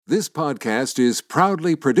This podcast is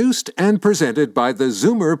proudly produced and presented by the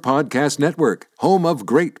Zoomer Podcast Network, home of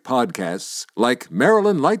great podcasts like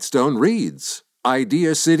Marilyn Lightstone Reads,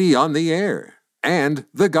 Idea City on the Air, and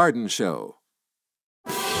The Garden Show.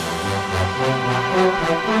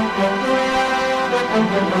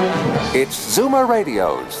 It's Zoomer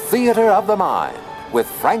Radio's Theater of the Mind with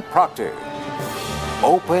Frank Proctor.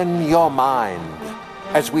 Open your mind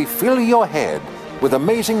as we fill your head with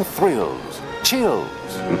amazing thrills, chills,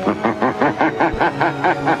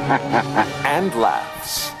 and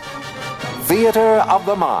laughs. Theater of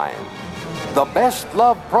the Mind. The best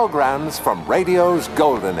love programs from radio's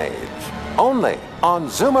golden age. Only on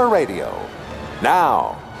Zoomer Radio.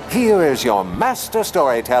 Now, here is your master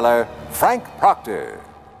storyteller, Frank Proctor.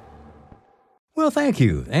 Well, thank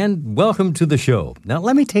you, and welcome to the show. Now,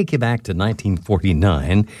 let me take you back to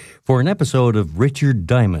 1949 for an episode of Richard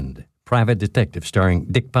Diamond, Private Detective, starring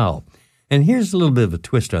Dick Powell. And here's a little bit of a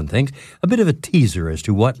twist on things, a bit of a teaser as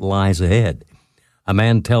to what lies ahead. A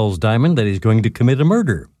man tells Diamond that he's going to commit a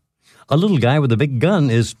murder. A little guy with a big gun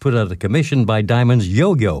is put out of commission by Diamond's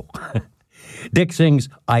yo-yo. Dick sings,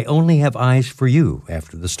 "I Only Have Eyes for You,"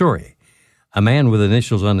 after the story. A man with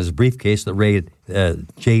initials on his briefcase that read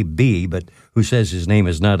J.B., but who says his name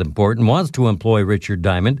is not important, wants to employ Richard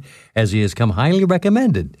Diamond as he has come highly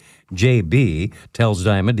recommended. J.B. tells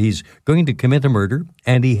Diamond he's going to commit a murder,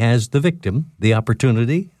 and he has the victim, the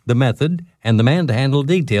opportunity, the method, and the man to handle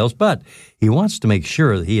details, but he wants to make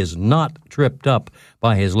sure that he is not tripped up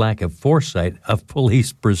by his lack of foresight of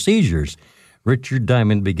police procedures. Richard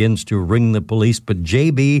Diamond begins to ring the police, but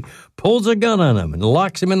J.B. pulls a gun on him and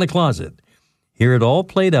locks him in the closet. Hear it all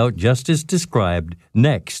played out just as described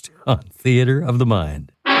next on Theater of the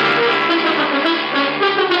Mind.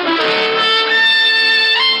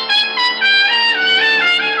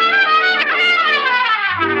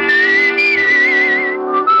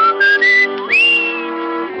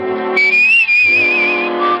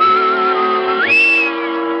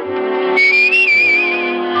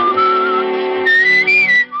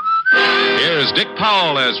 Here's Dick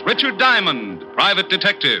Powell as Richard Diamond, Private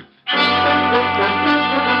Detective.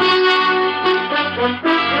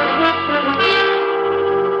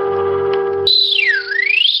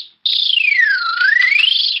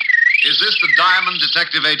 Is this the Diamond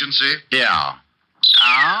Detective Agency? Yeah.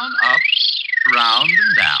 Down, up, round,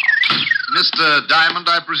 and down. Mr. Diamond,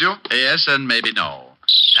 I presume? Yes, and maybe no.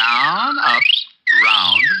 Down, up,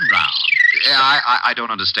 round, and round. I don't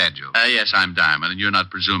understand you. Yes, I'm Diamond, and you're not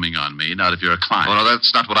presuming on me, not if you're a client. Oh, no,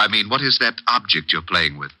 that's not what I mean. What is that object you're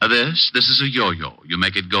playing with? This is a yo-yo. You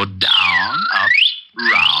make it go down, up,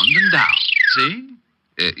 round, and down. See?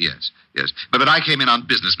 Yes. But I came in on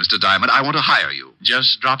business, Mr. Diamond. I want to hire you.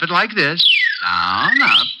 Just drop it like this. Down,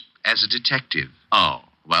 up. As a detective. Oh,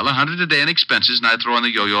 well, $100 a day in expenses, and I throw in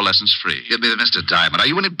the yo-yo lessons free. Mr. Diamond, are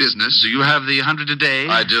you in business? Do you have the $100 a day?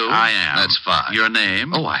 I do. I am. That's fine. Your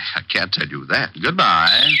name? Oh, I can't tell you that.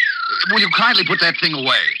 Goodbye. Will you kindly put that thing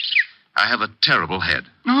away? I have a terrible head.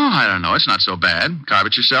 Oh, I don't know. It's not so bad. Carve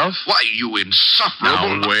it yourself. Why, you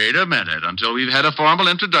insufferable... Now, wait a minute. Until we've had a formal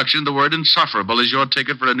introduction, the word insufferable is your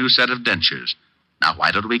ticket for a new set of dentures. Now,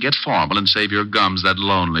 why don't we get formal and save your gums that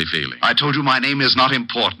lonely feeling? I told you my name is not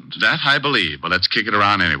important. That I believe, but let's kick it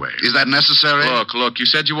around anyway. Is that necessary? Look, you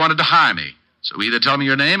said you wanted to hire me. So either tell me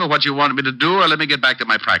your name or what you wanted me to do, or let me get back to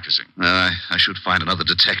my practicing. I should find another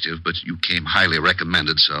detective, but you came highly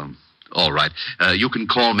recommended, so... All right. You can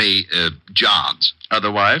call me Johns.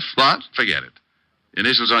 Other wife? What? Forget it.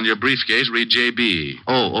 Initials on your briefcase read J.B.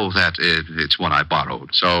 Oh, that, it's one I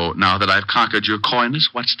borrowed. So now that I've conquered your coyness,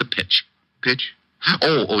 what's the pitch? Pitch?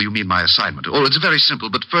 Oh, you mean my assignment. Oh, it's very simple,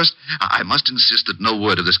 but first, I must insist that no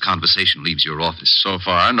word of this conversation leaves your office. So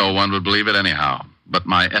far, no one would believe it anyhow. But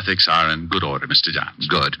my ethics are in good order, Mr. Johns.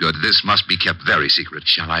 Good. This must be kept very secret.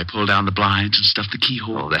 Shall I pull down the blinds and stuff the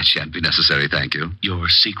keyhole? Oh, that shan't be necessary, thank you. Your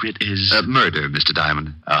secret is... murder, Mr.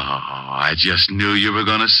 Diamond. Oh, I just knew you were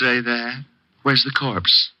going to say that. Where's the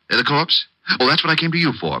corpse? The corpse? Oh, that's what I came to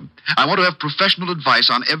you for. I want to have professional advice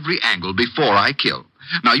on every angle before I kill.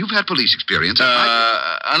 Now, you've had police experience.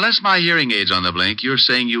 Unless my hearing aid's on the blink, you're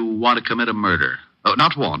saying you want to commit a murder. Oh,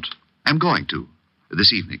 not want. I'm going to.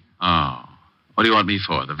 This evening. Oh. What do you want me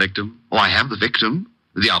for, the victim? Oh, I have the victim,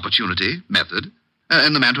 the opportunity, method,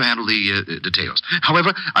 and the man to handle the details.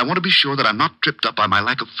 However, I want to be sure that I'm not tripped up by my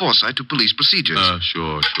lack of foresight to police procedures.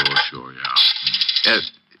 Sure, yeah.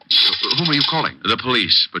 Whom are you calling? The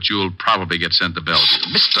police, but you'll probably get sent to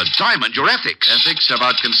Bellevue. Mr. Diamond, your ethics. Ethics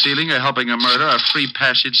about concealing or helping a murder are free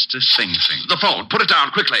passage to Sing Sing. The phone. Put it down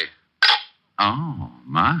quickly. Oh,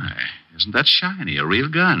 my. Isn't that shiny? A real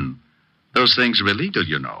gun. Those things are illegal,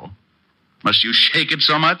 you know. Must you shake it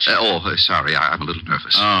so much? Sorry. I'm a little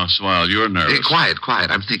nervous. Oh, swell. You're nervous. Quiet.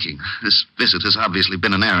 I'm thinking. This visit has obviously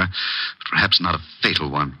been an error, but perhaps not a fatal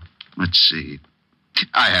one. Let's see.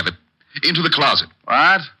 I have it. Into the closet.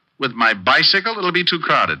 What? With my bicycle? It'll be too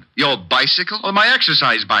crowded. Your bicycle? Oh, my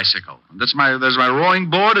exercise bicycle. There's my rowing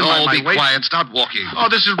board and my be weight. Quiet. Stop walking. Oh,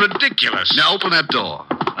 this is ridiculous. Now open that door.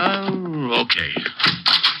 Oh, okay.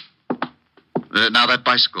 Now that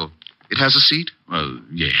bicycle. It has a seat? Well,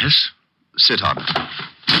 yes. Sit on it.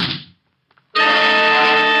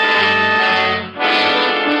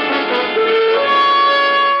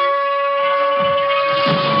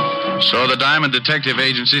 So the Diamond Detective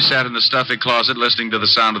Agency sat in the stuffy closet listening to the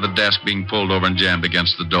sound of the desk being pulled over and jammed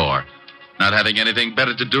against the door. Not having anything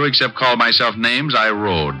better to do except call myself names, I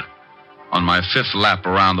rode. On my 5th lap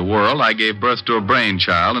around the world, I gave birth to a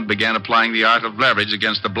brainchild and began applying the art of leverage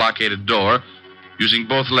against the blockaded door, using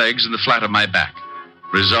both legs and the flat of my back.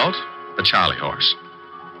 Result? A Charlie horse.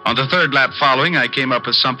 On the 3rd lap following, I came up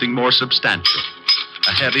with something more substantial.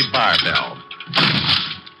 A heavy barbell.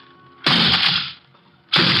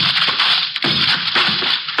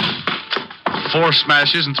 Four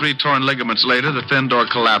smashes and 3 torn ligaments later, the thin door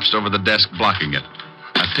collapsed over the desk, blocking it.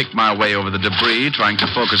 I picked my way over the debris, trying to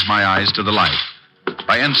focus my eyes to the light.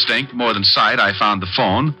 By instinct, more than sight, I found the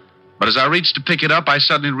phone. But as I reached to pick it up, I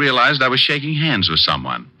suddenly realized I was shaking hands with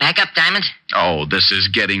someone. Back up, Diamond. Oh, this is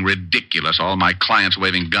getting ridiculous. All my clients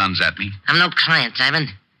waving guns at me. I'm no client,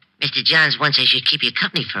 Diamond. Mr. Johns wants I should keep you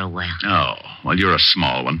company for a while. Oh, well, you're a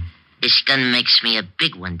small one. This gun makes me a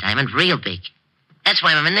big one, Diamond. Real big. That's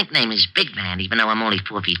why my nickname is Big Man, even though I'm only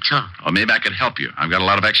 4 feet tall. Oh, maybe I could help you. I've got a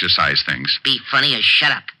lot of exercise things. Be funny or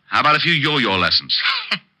shut up. How about a few yo-yo lessons?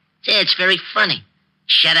 Say, it's very funny.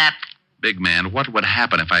 Shut up. Big Man, what would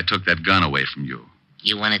happen if I took that gun away from you?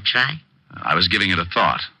 You want to try? I was giving it a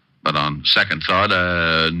thought. But on second thought,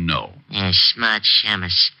 no. Yeah, smart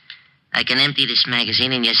shamus. I can empty this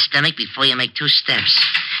magazine in your stomach before you make 2 steps.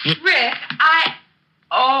 Rick,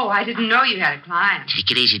 I didn't know you had a client.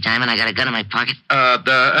 Take it easy, Diamond. I got a gun in my pocket.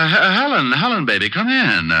 Helen, baby, come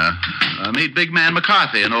in. Meet Big Man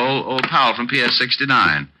McCarthy, an old pal from PS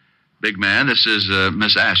 69. Big Man, this is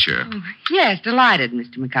Miss Asher. Oh, yes, delighted,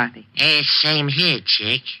 Mr. McCarthy. Hey, same here,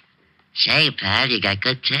 chick. Say, pal, you got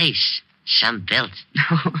good taste. Some built.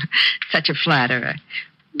 Oh, such a flatterer.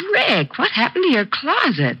 Rick, what happened to your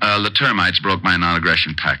closet? The termites broke my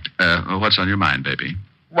non-aggression pact. What's on your mind, baby?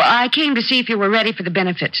 Well, I came to see if you were ready for the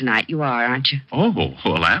benefit tonight. You are, aren't you? Oh,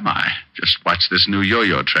 well, am I? Just watch this new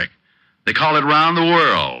yo-yo trick. They call it round the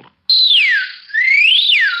world.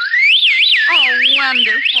 Oh,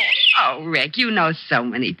 wonderful. Oh, Rick, you know so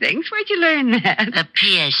many things. Where'd you learn that? The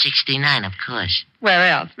PS-69, of course. Where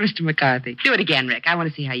else, Mr. McCarthy? Do it again, Rick. I want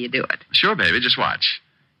to see how you do it. Sure, baby, just watch.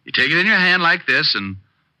 You take it in your hand like this and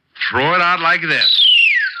throw it out like this.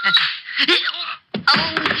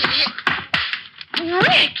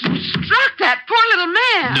 Rick, you struck that poor little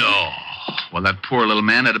man. No. Well, that poor little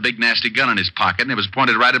man had a big, nasty gun in his pocket, and it was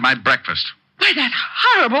pointed right at my breakfast. Why, that's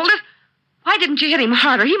horrible. Why didn't you hit him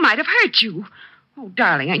harder? He might have hurt you. Oh,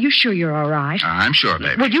 darling, are you sure you're all right? I'm sure,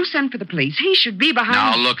 baby. Will you send for the police? He should be behind...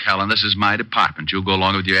 Now, look, Helen, this is my department. You go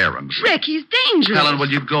along with your errands. Rick, he's dangerous. Helen,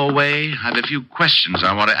 will you go away? I have a few questions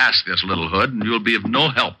I want to ask this little hood, and you'll be of no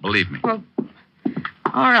help, believe me. Well,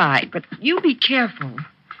 all right, but you be careful.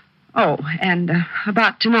 Oh, and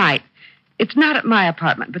about tonight. It's not at my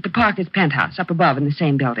apartment, but the Parker's penthouse up above in the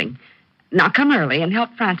same building. Now, come early and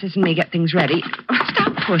help Francis and me get things ready. Oh,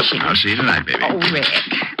 stop pushing. I'll see you tonight, baby. Oh, Rick,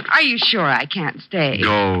 are you sure I can't stay?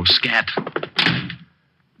 Go, scat.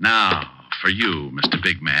 Now, for you, Mr.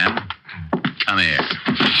 Big Man. Come here.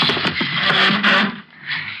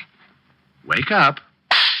 Wake up.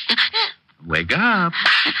 Wake up.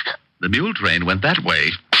 The mule train went that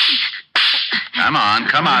way. Come on,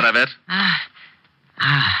 come out of it.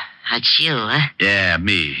 That's you, huh? Yeah,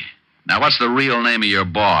 me. Now, what's the real name of your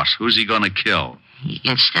boss? Who's he going to kill? You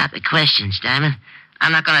can stop the questions, Diamond.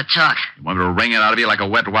 I'm not going to talk. You want me to wring it out of you like a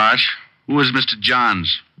wet wash? Who is Mr.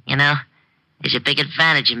 Johns? You know, there's a big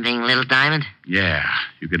advantage in being Little Diamond. Yeah,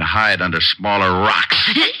 you can hide under smaller rocks.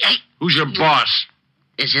 Who's your boss?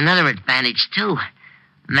 There's another advantage, too.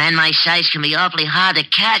 A man my size can be awfully hard to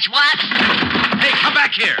catch. What? Hey, come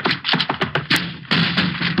back here.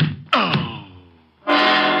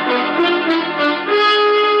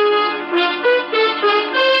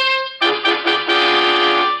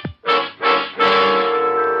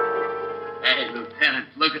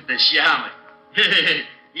 Look at the shaman.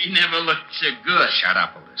 He never looked so good. Shut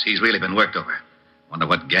up, Otis. He's really been worked over. Wonder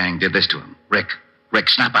what gang did this to him. Rick,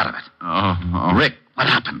 snap out of it. Oh. Rick, what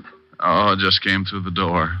happened? Oh, it just came through the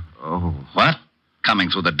door. Oh. What? Coming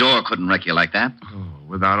through the door couldn't wreck you like that. Oh,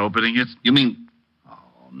 without opening it? You mean... Oh,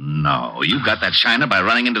 no. You got that shiner by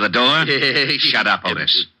running into the door? Shut up,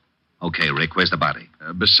 Otis. Okay, Rick, where's the body?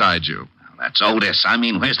 Beside you. Well, that's Otis. I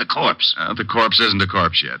mean, where's the corpse? The corpse isn't a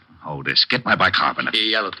corpse yet. Otis, get my bicarbonate.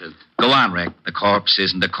 Yellowton. Go on, Rick. The corpse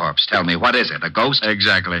isn't a corpse. Tell me, what is it, a ghost?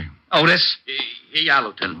 Exactly. Otis?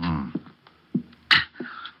 Yellowton.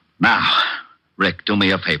 Now, Rick, do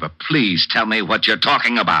me a favor. Please tell me what you're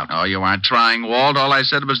talking about. Oh, you aren't trying, Walt. All I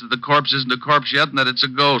said was that the corpse isn't a corpse yet and that it's a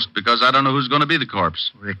ghost, because I don't know who's going to be the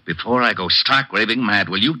corpse. Rick, before I go stark raving mad,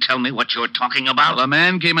 will you tell me what you're talking about? Well, a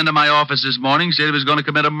man came into my office this morning, said he was going to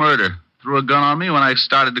commit a murder. Threw a gun on me when I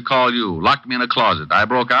started to call you. Locked me in a closet. I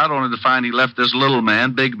broke out only to find he left this little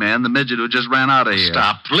man, Big Man, the midget who just ran out of here.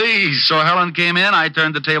 Stop, please. So Helen came in. I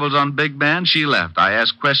turned the tables on Big Man. She left. I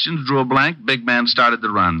asked questions, drew a blank. Big Man started to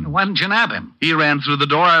run. Why didn't you nab him? He ran through the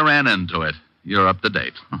door. I ran into it. You're up to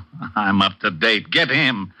date. I'm up to date. Get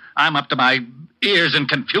him. I'm up to my ears in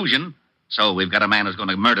confusion. So we've got a man who's going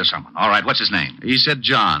to murder someone. All right, what's his name? He said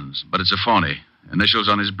Johns, but it's a phony. Initials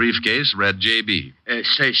on his briefcase read J.B.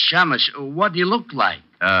 Say, Shamus, what do you look like?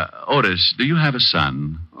 Otis, do you have a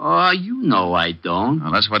son? Oh, you know I don't.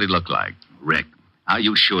 Well, that's what he looked like. Rick, are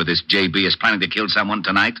you sure this J.B. is planning to kill someone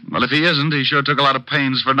tonight? Well, if he isn't, he sure took a lot of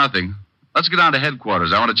pains for nothing. Let's get down to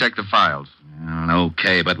headquarters. I want to check the files.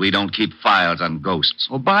 Okay, but we don't keep files on ghosts.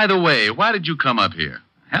 Oh, by the way, why did you come up here?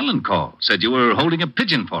 Helen called. Said you were holding a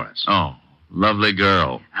pigeon for us. Oh, lovely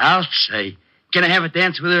girl. I'll say. Can I have a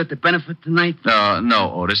dance with her at the benefit tonight?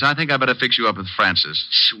 No, Otis. I think I better fix you up with Francis.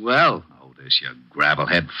 Swell. Otis, you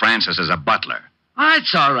gravelhead. Francis is a butler. Oh,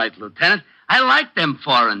 it's all right, Lieutenant. I like them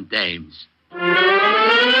foreign dames.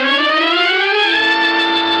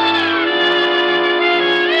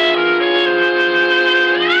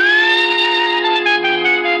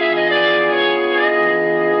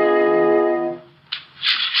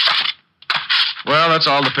 Well, that's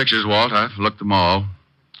all the pictures, Walt. I've looked them all.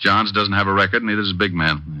 Johns doesn't have a record, neither does Big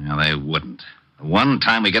Man. Yeah, they wouldn't. The one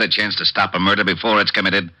time we get a chance to stop a murder before it's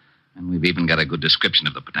committed, and we've even got a good description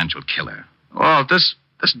of the potential killer. Walt, this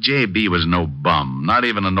J.B. was no bum. Not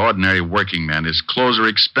even an ordinary working man. His clothes are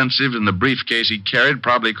expensive, and the briefcase he carried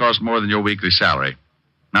probably cost more than your weekly salary.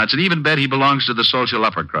 Now, it's an even bet he belongs to the social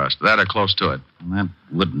upper crust. That or close to it. That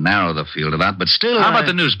would narrow the field a lot, but still... How about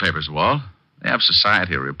the newspapers, Walt? They have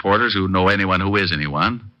society reporters who know anyone who is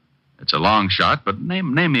anyone. It's a long shot, but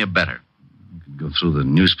name me a better. You could go through the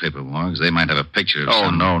newspaper logs. They might have a picture of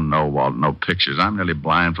some... No, Walt, no pictures. I'm nearly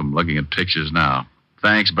blind from looking at pictures now.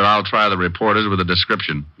 Thanks, but I'll try the reporters with a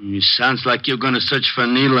description. Sounds like you're going to search for a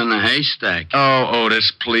needle in a haystack. Oh,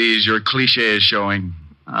 Otis, please. Your cliche is showing.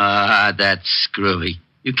 That's screwy.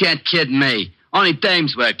 You can't kid me. Only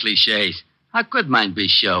dames wear cliches. How could mine be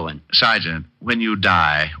showing? Sergeant, when you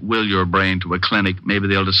die, will your brain to a clinic. Maybe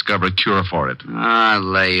they'll discover a cure for it.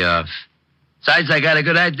 Lay off. Besides, I got a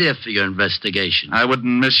good idea for your investigation. I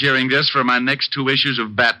wouldn't miss hearing this for my next 2 issues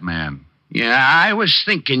of Batman. Yeah, I was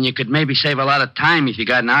thinking you could maybe save a lot of time if you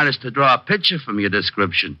got an artist to draw a picture from your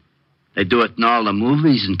description. They do it in all the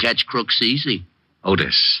movies and catch crooks easy.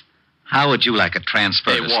 Otis, how would you like a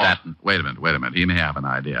transfer to Staten? Wait a minute. He may have an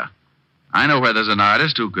idea. I know where there's an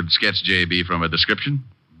artist who could sketch J.B. from a description.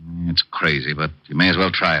 It's crazy, but you may as well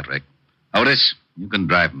try it, Rick. Otis, you can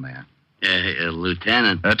drive him there.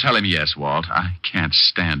 Lieutenant. Tell him yes, Walt. I can't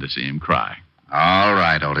stand to see him cry. All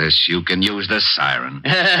right, Otis. You can use the siren.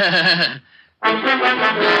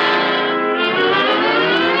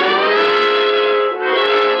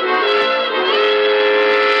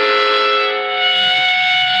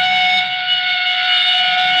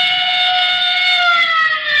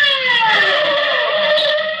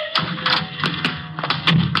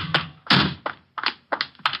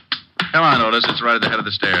 Come on, Otis. It's right at the head of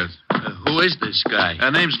the stairs. Who is this guy?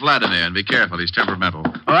 Name's Vladimir, and be careful. He's temperamental.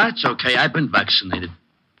 Oh, that's okay. I've been vaccinated.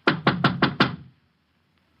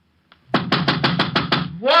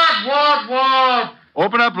 What?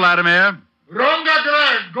 Open up, Vladimir. Wrong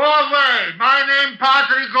address. Go away. My name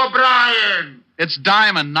Patrick O'Brien. It's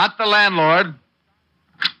Diamond, not the landlord.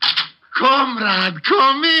 Comrade,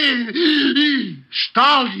 come in.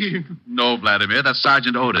 Stallion. No, Vladimir. That's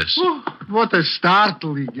Sergeant Otis. Oh, what a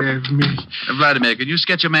startle he gave me. Vladimir, can you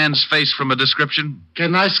sketch a man's face from a description?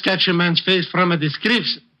 Can I sketch a man's face from a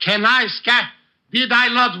description? Can I sketch? Did I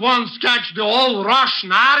not once sketch the whole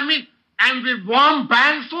Russian army? And with one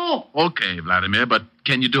pencil? Okay, Vladimir, but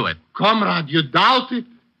can you do it? Comrade, you doubt it?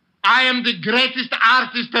 I am the greatest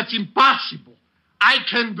artist that's impossible. I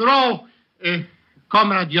can draw...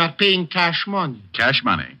 Comrade, you are paying cash money. Cash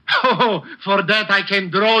money? Oh, for that I can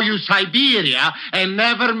draw you Siberia and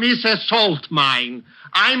never miss a salt mine.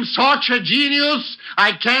 I'm such a genius,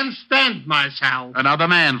 I can't stand myself. Now, the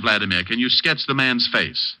man, Vladimir, can you sketch the man's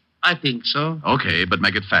face? I think so. Okay, but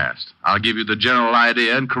make it fast. I'll give you the general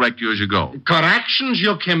idea and correct you as you go. Corrections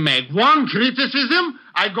you can make. One criticism,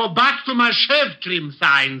 I go back to my shave cream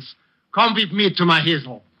signs. Come with me to my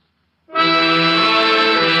hizzle.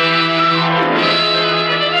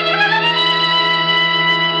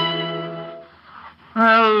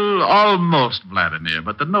 Well, almost, Vladimir,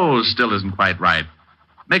 but the nose still isn't quite right.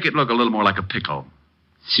 Make it look a little more like a pickle.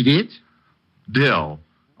 Sweet? Dill.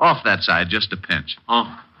 Off that side, just a pinch.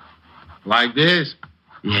 Oh, like this?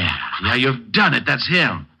 Yeah, you've done it. That's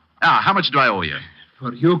him. Now, how much do I owe you?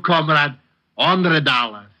 For you, comrade,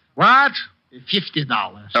 $100. What?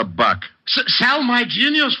 $50. A buck. Sell my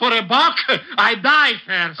genius for $1? I die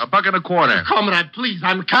first. $1.25. Comrade, please,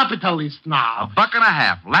 I'm a capitalist now.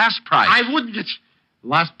 $1.50. Last price. I wouldn't get...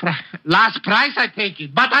 Last price, I take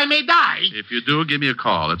it. But I may die. If you do, give me a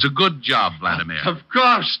call. It's a good job, Vladimir. Of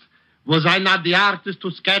course. Was I not the artist to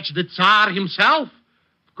sketch the Tsar himself?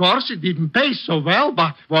 Of course, it didn't pay so well,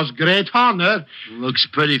 but was great honor. Looks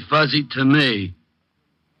pretty fuzzy to me.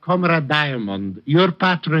 Comrade Diamond, your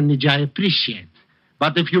patronage I appreciate.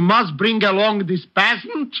 But if you must bring along this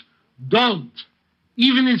peasant, don't.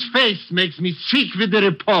 Even his face makes me sick with the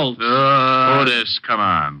repulse. Otis, come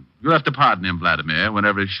on. You'll have to pardon him, Vladimir.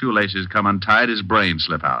 Whenever his shoelaces come untied, his brains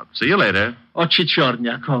slip out. See you later.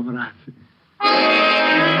 Chichornia, comrade.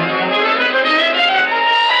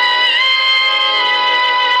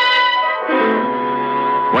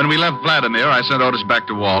 When we left Vladimir, I sent Otis back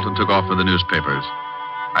to Walt and took off for the newspapers.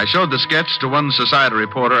 I showed the sketch to one society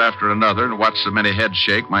reporter after another and watched so many heads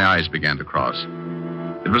shake, my eyes began to cross.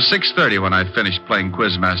 It was 6:30 when I finished playing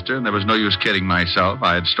Quizmaster, and there was no use kidding myself.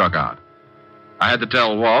 I had struck out. I had to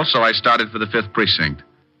tell Walt, so I started for the 5th Precinct.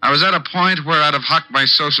 I was at a point where I'd have hocked my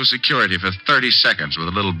Social Security for 30 seconds with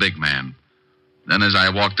a little big man. Then as I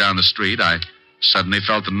walked down the street, I suddenly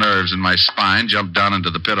felt the nerves in my spine jump down into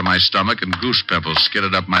the pit of my stomach, and goose pimples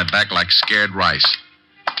skidded up my back like scared rice.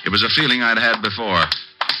 It was a feeling I'd had before.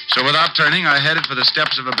 So without turning, I headed for the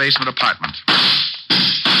steps of a basement apartment.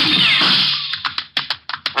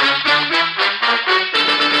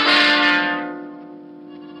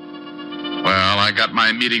 Well, I got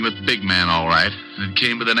my meeting with Big Man all right. It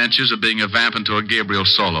came within inches of being a vamp into a Gabriel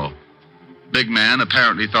solo. Big Man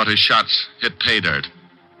apparently thought his shots hit pay dirt.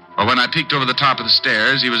 But when I peeked over the top of the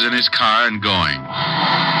stairs, he was in his car and going.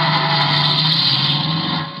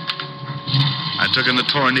 I took in the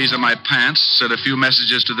torn knees of my pants, said a few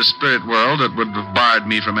messages to the spirit world that would have barred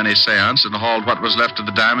me from any seance, and hauled what was left of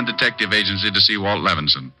the Diamond Detective Agency to see Walt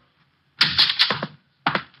Levinson.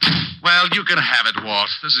 Well, you can have it, Walt.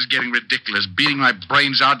 This is getting ridiculous. Beating my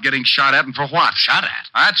brains out, getting shot at, and for what? Shot at?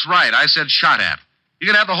 That's right. I said shot at. You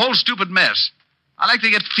can have the whole stupid mess. I like to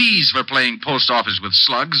get fees for playing post office with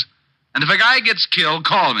slugs. And if a guy gets killed,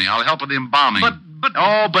 call me. I'll help with the embalming.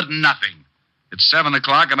 But nothing. It's 7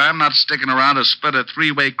 o'clock, and I'm not sticking around to split a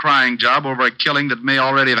 3-way crying job over a killing that may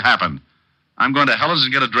already have happened. I'm going to Helen's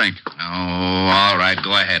and get a drink. Oh, all right.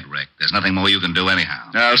 Go ahead, Rick. There's nothing more you can do anyhow.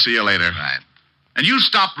 I'll see you later. Right. And you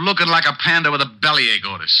stop looking like a panda with a bellyache,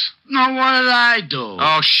 Otis. No, what did I do?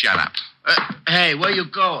 Oh, shut up. Hey, where you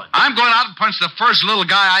going? I'm going out and punch the first little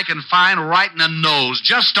guy I can find right in the nose,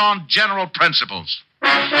 just on general principles.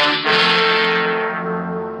 I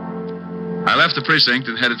left the precinct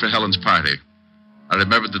and headed for Helen's party. I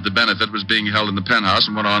remembered that the benefit was being held in the penthouse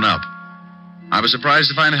and went on up. I was surprised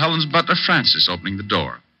to find Helen's butler, Francis, opening the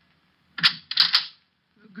door.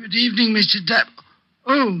 Good evening, Mr.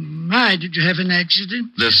 Oh, my, did you have an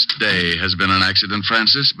accident? This day has been an accident,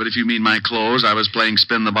 Francis, but if you mean my clothes, I was playing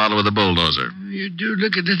spin the bottle with a bulldozer. You do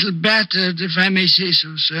look a little battered, if I may say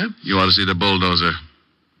so, sir. You ought to see the bulldozer.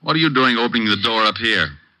 What are you doing opening the door up here?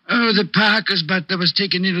 Oh, the Parker's butler was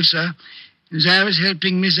taken ill, sir. As I was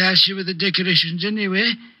helping Miss Asher with the decorations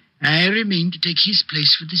anyway, I remained to take his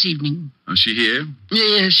place for this evening. Is she here?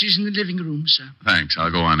 Yes, she's in the living room, sir. Thanks.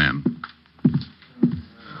 I'll go on in.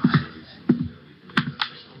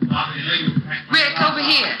 Rick, over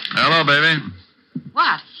here. Hello, baby.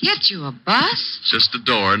 What? Hit you a bus? Just a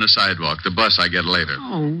door and a sidewalk. The bus I get later.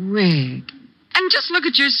 Oh, Rick. And just look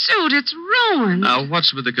at your suit. It's ruined. Now,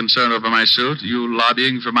 what's with the concern over my suit? You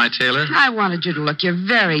lobbying for my tailor? I wanted you to look your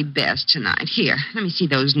very best tonight. Here, let me see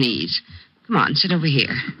those knees. Come on, sit over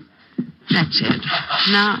here. That's it.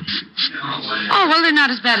 Now. Oh, well, they're not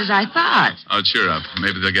as bad as I thought. Oh, cheer up.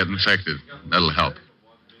 Maybe they'll get infected. That'll help.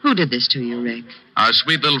 Who did this to you, Rick? Our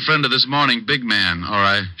sweet little friend of this morning, Big Man, or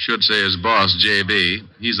I should say his boss, J.B.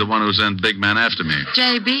 He's the one who sent Big Man after me.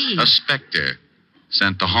 J.B.? A specter.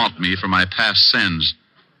 Sent to haunt me for my past sins.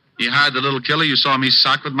 He hired the little killer you saw me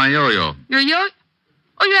sock with my yo-yo. Your yo?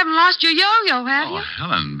 Oh, you haven't lost your yo-yo, have Oh, you?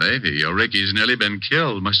 Helen, baby, your Ricky's nearly been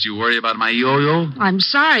killed. Must you worry about my yo-yo? I'm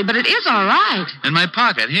sorry, but it is all right. In my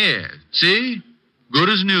pocket, here. See? Good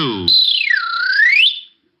as new.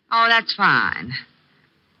 Oh, that's fine.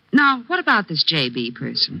 Now, what about this J.B.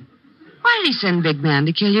 person? Why did he send Big Man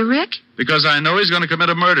to kill you, Rick? Because I know he's going to commit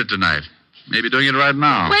a murder tonight. Maybe doing it right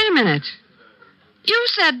now. Wait a minute. You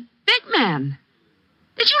said Big Man.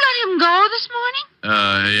 Did you let him go this morning?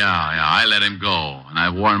 Yeah. I let him go. And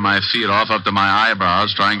I've worn my feet off up to my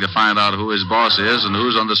eyebrows trying to find out who his boss is and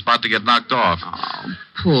who's on the spot to get knocked off. Oh,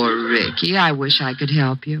 poor Ricky. I wish I could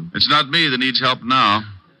help you. It's not me that needs help now.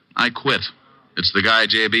 I quit. It's the guy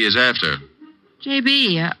J.B. is after.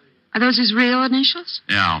 J.B., are those his real initials?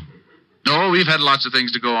 Yeah. No, we've had lots of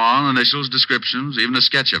things to go on. Initials, descriptions, even a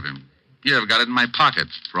sketch of him. Here, I've got it in my pocket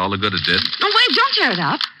for all the good it did. Oh, wait, don't tear it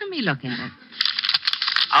up. Let me look at it.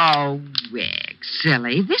 Oh, Rick,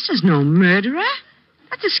 silly. This is no murderer.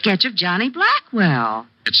 That's a sketch of Johnny Blackwell.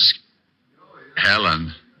 It's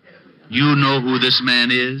Helen, you know who this man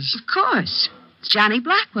is? Of course. It's Johnny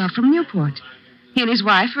Blackwell from Newport. He and his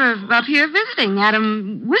wife are up here visiting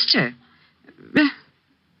Adam Wister.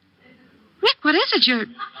 Rick, what is it? You're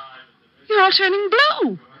all turning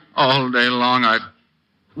blue. All day long,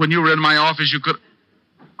 when you were in my office, you could...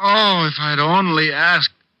 Oh, if I'd only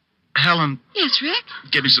asked... Helen... Yes, Rick?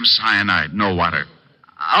 Give me some cyanide, no water.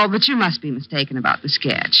 Oh, but you must be mistaken about the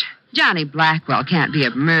sketch. Johnny Blackwell can't be a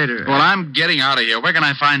murderer. Well, I'm getting out of here. Where can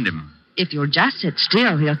I find him? If you'll just sit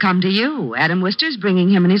still, he'll come to you. Adam Wister's bringing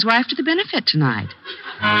him and his wife to the benefit tonight.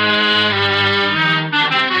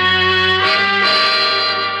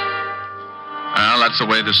 Well, that's the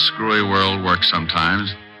way the screwy world works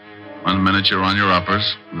sometimes. 1 minute you're on your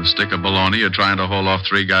uppers. With a stick of bologna, you're trying to hold off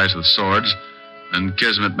 3 guys with swords. Then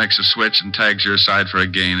Kismet makes a switch and tags your side for a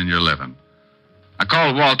gain and you're living. I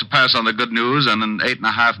called Walt to pass on the good news, and in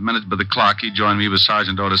 8.5 minutes by the clock, he joined me with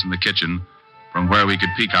Sergeant Otis in the kitchen, from where we could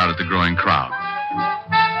peek out at the growing crowd.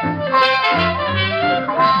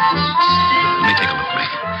 Let me take a look,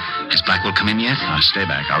 Rick. Has Blackwell come in yet? Stay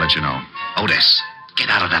back. I'll let you know. Otis, get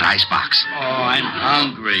out of that icebox. Oh, I'm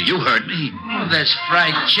hungry. You heard me. Oh, there's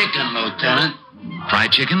fried chicken, Lieutenant.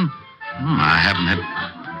 Fried chicken? I haven't had...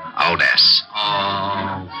 Otis.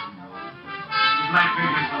 Oh.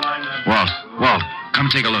 Walt, come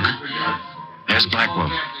take a look. There's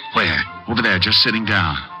Blackwell. Where? Over there, just sitting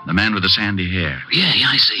down. The man with the sandy hair. Yeah,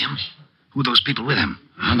 I see him. Who are those people with him?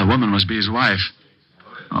 And the woman must be his wife.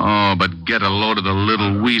 Oh, but get a load of the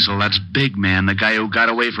little weasel. That's Big Man, the guy who got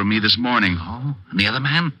away from me this morning. Oh, and the other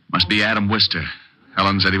man? Must be Adam Wister.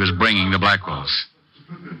 Helen said he was bringing the Blackwells.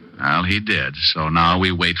 Well, he did, so now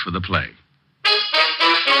we wait for the play.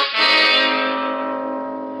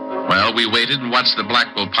 Well, we waited and watched the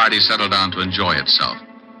Blackwell party settle down to enjoy itself.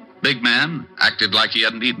 Big Man acted like he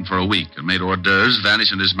hadn't eaten for a week and made hors d'oeuvres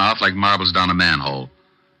vanish in his mouth like marbles down a manhole.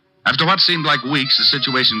 After what seemed like weeks, the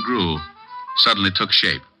situation grew, suddenly took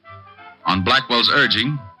shape. On Blackwell's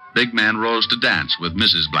urging, Big Man rose to dance with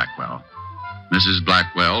Mrs. Blackwell. Mrs.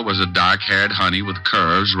 Blackwell was a dark-haired honey with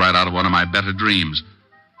curves right out of one of my better dreams.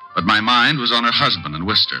 But my mind was on her husband and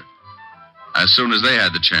Wister. As soon as they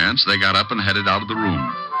had the chance, they got up and headed out of the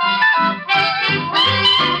room.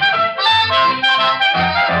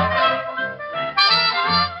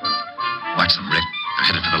 Watch them, Rick. They're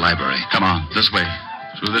headed for the library. Come on, this way.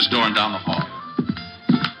 Through this door and down the hall.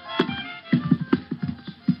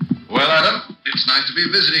 Well, Adam, it's nice to be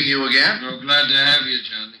visiting you again. Well, glad to have you,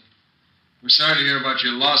 Johnny. We're sorry to hear about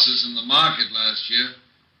your losses in the market last year.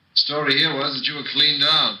 The story here was that you were cleaned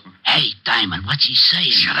out. Hey, Diamond, what's he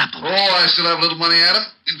saying? Shut up. Oh, I still have a little money, Adam.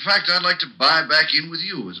 In fact, I'd like to buy back in with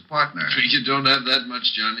you as a partner. You don't have that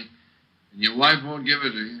much, Johnny. And your wife won't give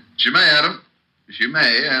it to you. She may, Adam. She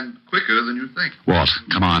may, and quicker than you think. Walt,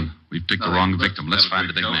 come on. We've picked the wrong victim. Let's find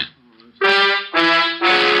the big man.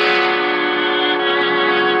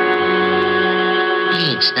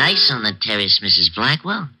 Hey, it's nice on the terrace, Mrs.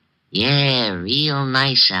 Blackwell. Yeah, real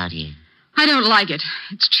nice out here. I don't like it.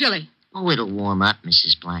 It's chilly. Oh, it'll warm up,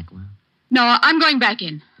 Mrs. Blackwell. No, I'm going back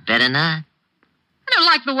in. Better not. I don't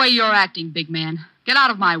like the way you're acting, big man. Get out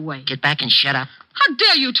of my way. Get back and shut up. How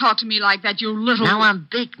dare you talk to me like that, you little... Now I'm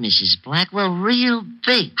big, Mrs. Blackwell, real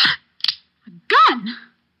big. A gun?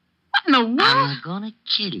 What in the world? I'm gonna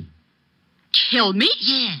kill you. Kill me?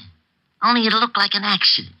 Yeah. Only it'll look like an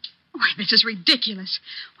accident. Why, this is ridiculous.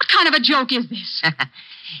 What kind of a joke is this?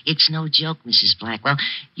 It's no joke, Mrs. Blackwell.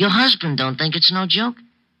 Your husband don't think it's no joke.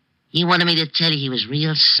 He wanted me to tell you he was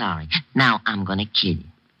real sorry. Now I'm gonna kill you.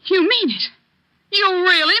 You mean it? You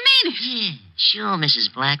really mean it? Yeah, sure,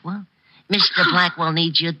 Mrs. Blackwell. Mr. Blackwell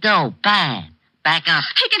needs your dough. Bad. Back up.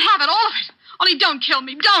 He can have it, all of it. Only don't kill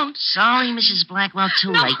me. Don't. Sorry, Mrs. Blackwell.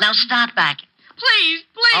 Too late. Now start back. Please,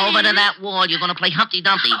 please. Over to that wall. You're going to play Humpty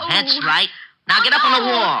Dumpty. Oh. That's right. Now get up on the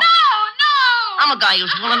wall. No. I'm a guy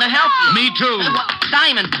who's willing to help you. Me too.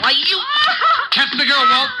 Diamond, why you... Capture the girl,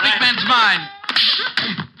 Walt. Big man's mine.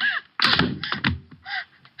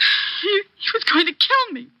 He was going to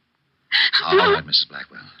kill me. All right, Mrs.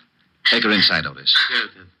 Blackwell. Take her inside, Otis.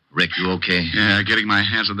 Rick, you okay? Yeah, getting my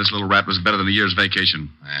hands on this little rat was better than a year's vacation.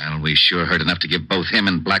 Well, we sure heard enough to give both him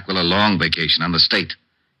and Blackwell a long vacation on the state.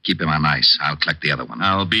 Keep him on ice. I'll collect the other one.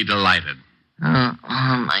 I'll be delighted. Oh,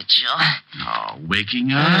 my jaw. Oh,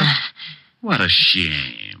 waking up? What a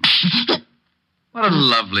shame. What a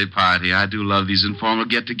lovely party. I do love these informal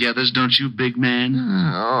get-togethers, don't you, big man?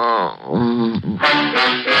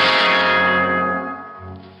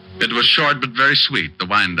 It was short but very sweet, the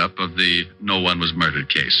wind-up of the no one was murdered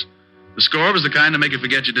case. The score was the kind to make you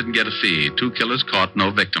forget you didn't get a fee. 2 killers caught,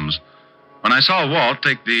 no victims. When I saw Walt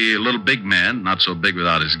take the little big man, not so big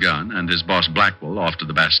without his gun, and his boss Blackwell off to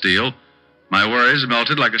the Bastille, my worries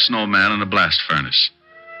melted like a snowman in a blast furnace.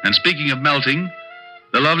 And speaking of melting,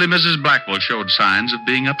 the lovely Mrs. Blackwell showed signs of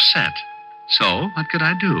being upset. So, what could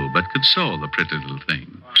I do but console the pretty little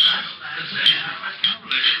thing?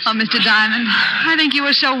 Oh, Mr. Diamond, I think you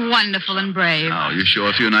were so wonderful and brave. Oh, you show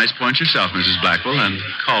a few nice points yourself, Mrs. Blackwell, and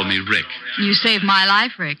call me Rick. You saved my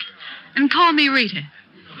life, Rick. And call me Rita.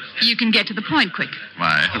 You can get to the point quick.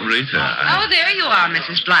 Why, Rita. Oh, there you are,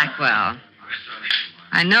 Mrs. Blackwell.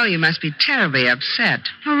 I know you must be terribly upset.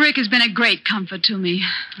 Oh, Rick has been a great comfort to me.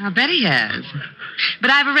 I'll bet he has. But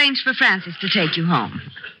I've arranged for Francis to take you home.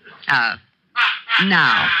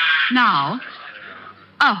 Now. Now?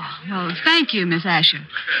 Oh, well, thank you, Miss Asher.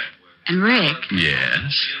 And Rick.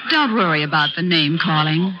 Yes? Don't worry about the name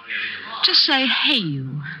calling. Just say, hey,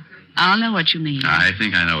 you. I'll know what you mean. I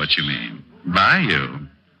think I know what you mean. By you.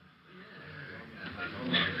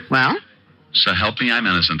 Well? So help me, I'm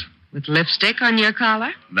innocent. With lipstick on your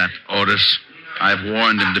collar? That Otis. I've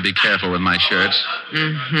warned him to be careful with my shirts.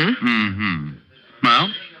 Mm-hmm. Mm-hmm.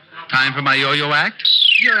 Well, time for my yo-yo act?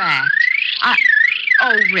 Your act?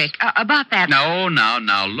 Oh, Rick, about that... No,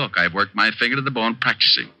 now, look, I've worked my finger to the bone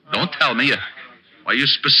practicing. Don't tell me. Why, you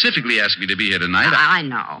specifically asked me to be here tonight. I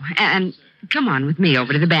know. And come on with me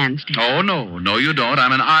over to the bandstand. Oh, no, you don't.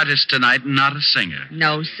 I'm an artist tonight, not a singer.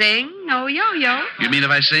 No sing, no yo-yo. You mean if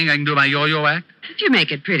I sing, I can do my yo-yo act? If you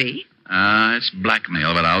make it pretty. It's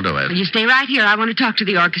blackmail, but I'll do it. Well, you stay right here. I want to talk to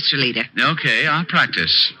the orchestra leader. Okay, I'll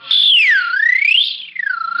practice.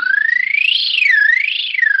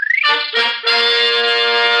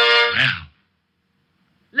 Well.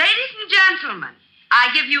 Ladies and gentlemen, I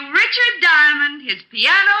give you Richard Diamond, his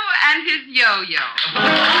piano, and his yo-yo.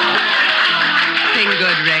 Sing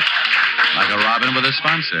good, Rick. Like a robin with a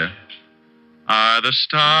sponsor. Are the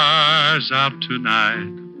stars out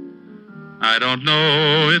tonight? I don't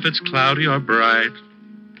know if it's cloudy or bright,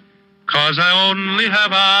 'cause I only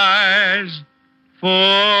have eyes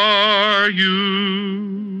for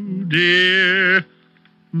you, dear.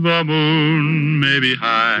 The moon may be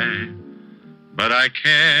high, but I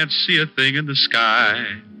can't see a thing in the sky,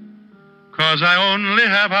 'cause I only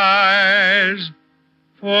have eyes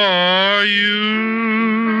for you.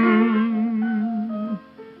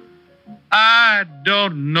 I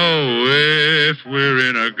don't know if we're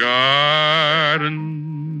in a garden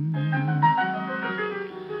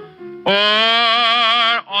or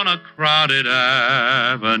on a crowded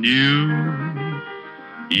avenue.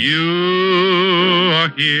 You are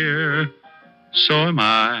here, so am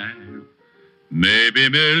I. Maybe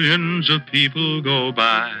millions of people go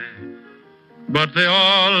by, but they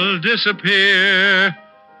all disappear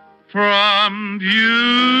from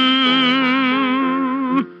view.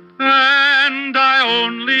 And I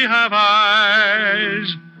only have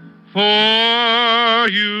eyes for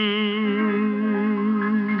you.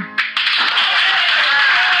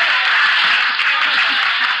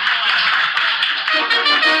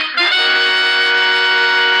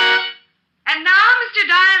 And now Mr.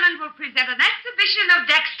 Diamond will present an exhibition of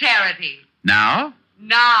dexterity. Now?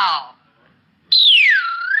 Now.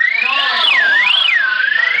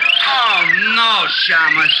 Oh, no,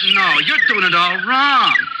 Shamus, no. You're doing it all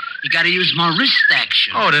wrong. You got to use more wrist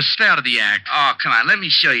action. Oh, to stay out of the act. Oh, come on. Let me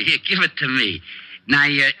show you. Here, give it to me. Now,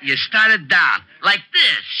 you start it down, like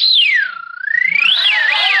this.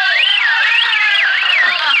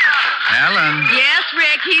 Helen. Yes,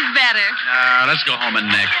 Rick, he's better. Let's go home and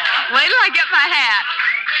neck. Wait till I get my hat.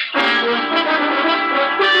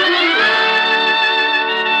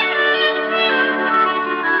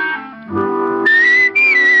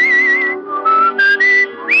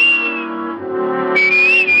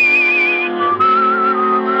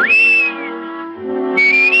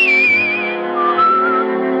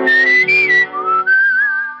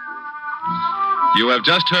 You have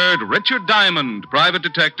just heard Richard Diamond, Private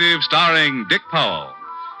Detective, starring Dick Powell.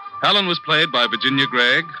 Helen was played by Virginia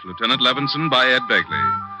Gregg, Lieutenant Levinson by Ed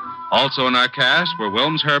Begley. Also in our cast were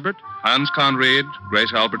Wilms Herbert, Hans Conried,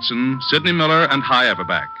 Grace Albertson, Sidney Miller, and Hy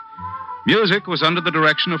Everback. Music was under the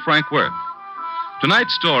direction of Frank Worth.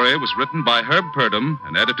 Tonight's story was written by Herb Purdom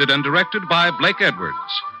and edited and directed by Blake Edwards.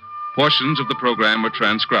 Portions of the program were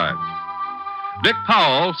transcribed. Dick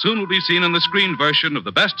Powell soon will be seen in the screen version of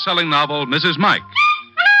the best-selling novel, Mrs. Mike.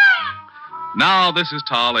 Now, this is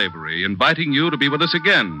Tal Avery, inviting you to be with us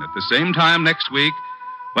again at the same time next week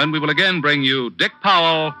when we will again bring you Dick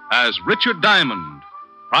Powell as Richard Diamond,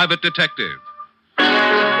 Private Detective.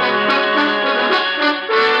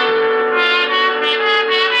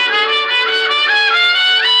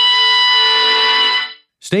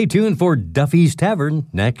 Stay tuned for Duffy's Tavern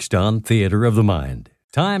next on Theater of the Mind.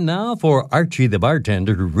 Time now for Archie the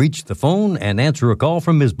bartender to reach the phone and answer a call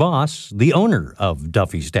from his boss, the owner of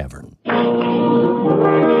Duffy's Tavern.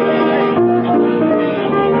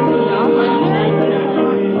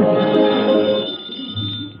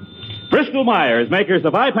 Bristol Myers, makers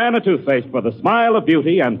of Ipana toothpaste for the smile of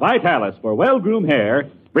beauty and Vitalis for well-groomed hair,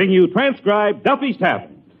 bring you transcribed Duffy's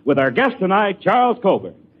Tavern with our guest tonight, Charles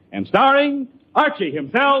Coburn, and starring Archie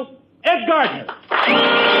himself, Ed Gardner.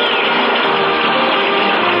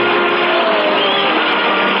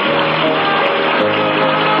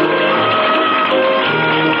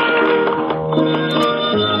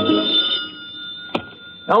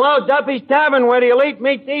 Hello, Duffy's Tavern, where do you eat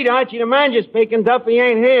meat to eat? Archie the manager speaking. Duffy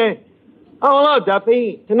ain't here. Oh, hello,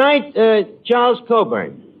 Duffy. Tonight, Charles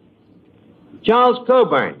Coburn. Charles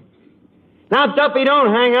Coburn. Now, Duffy,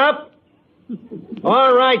 don't hang up.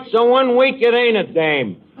 All right, so 1 week it ain't a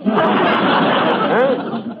dame.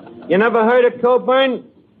 Huh? You never heard of Coburn?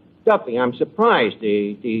 Duffy, I'm surprised.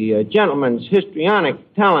 The gentleman's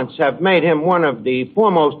histrionic talents have made him one of the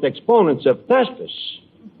foremost exponents of Thestus.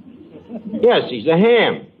 Yes, he's a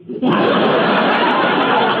ham.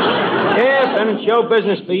 Yeah, been in show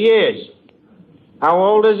business for years. How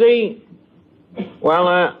old is he?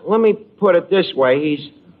 Well, let me put it this way.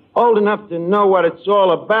 He's old enough to know what it's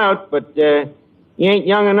all about, but he ain't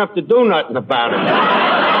young enough to do nothing about it.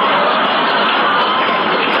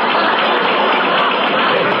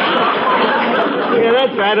 Yeah,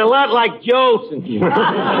 that's right. A lot like Jolson.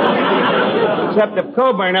 Except if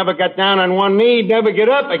Coburn ever got down on one knee, he'd never get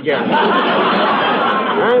up again.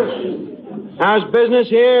 Huh? How's business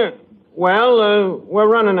here? Well, we're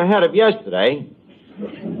running ahead of yesterday.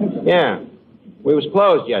 Yeah, we was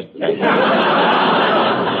closed yesterday.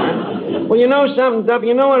 Well, you know something, Duffy?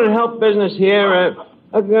 You know what would help business here?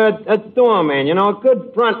 A doorman, you know, a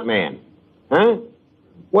good front man. Huh?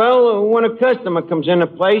 Well, when a customer comes in a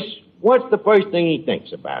place, what's the first thing he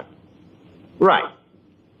thinks about? Right.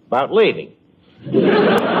 About leaving.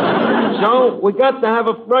 So we got to have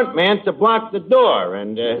a front man to block the door,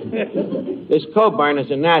 and this Coburn is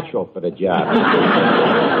a natural for the job.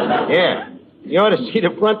 Yeah. You ought to see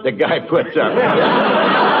the front the guy puts up.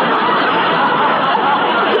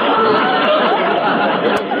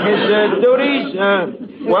 His duties,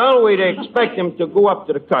 well, we'd expect him to go up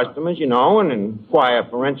to the customers, you know, and inquire,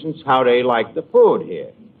 for instance, how they like the food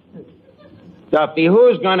here. Duffy,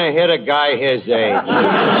 who's going to hit a guy his age?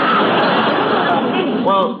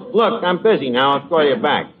 Well, look, I'm busy now. I'll call you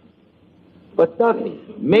back. But, Duffy,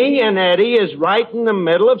 me and Eddie is right in the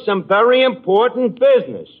middle of some very important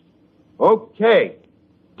business. Okay.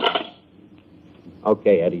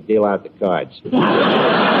 Okay, Eddie, deal out the cards.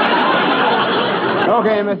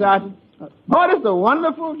 Okay, Miss Archie. Oh, this is a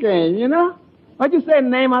wonderful game, you know? What'd you say the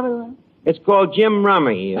name of it? It's called Jim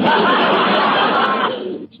Rummy.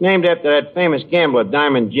 It's named after that famous gambler,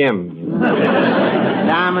 Diamond Jim. You know?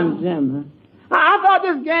 Diamond Jim, huh? I thought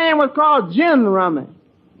this game was called Gin Rummy.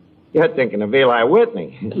 You're thinking of Eli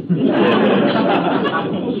Whitney.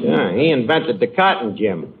 Sure, he invented the cotton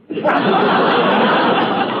gin.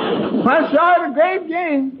 I saw it, a great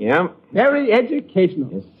game. Yeah? Very educational.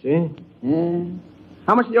 Yes, sir. Yeah.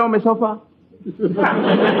 How much do you owe me so far?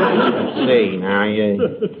 Let's see, now,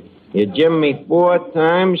 you gym me 4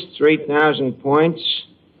 times, 3,000 points.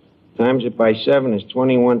 Times it by 7 is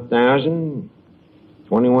 21,000.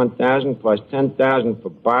 21,000 plus 10,000 for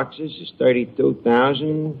boxes is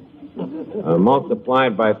 32,000.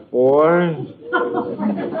 Multiplied by 4.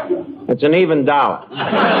 It's an even dollar.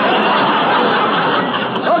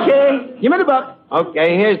 Okay, give me the buck.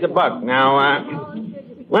 Okay, here's the buck. Now,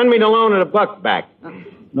 lend me the loan of the buck back.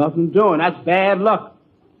 Nothing doing. That's bad luck.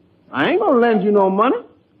 I ain't gonna lend you no money.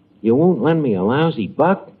 You won't lend me a lousy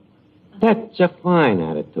buck? That's a fine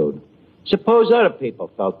attitude. Suppose other people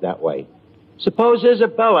felt that way. Suppose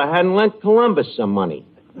Isabella hadn't lent Columbus some money.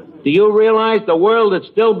 Do you realize the world would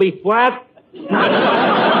still be flat?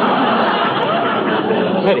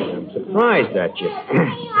 Betty, I'm surprised at you.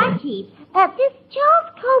 Hey, Archie, this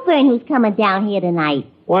Charles Coburn who's coming down here tonight.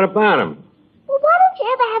 What about him? Well, why don't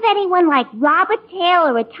you ever have anyone like Robert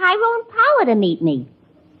Taylor or Tyrone Power to meet me?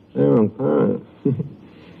 Tyrone Power?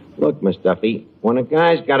 Look, Miss Duffy, when a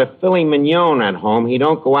guy's got a filet mignon at home, he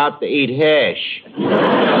don't go out to eat hash.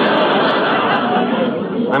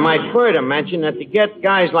 I might further mention that to get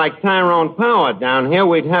guys like Tyrone Power down here,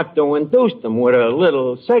 we'd have to induce them with a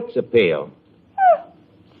little sex appeal.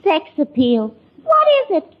 Sex appeal? What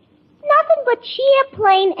is it? Nothing but sheer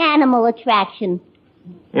plain animal attraction.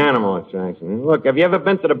 Animal attraction. Look, have you ever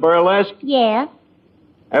been to the burlesque? Yeah.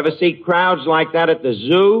 Ever see crowds like that at the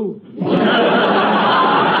zoo?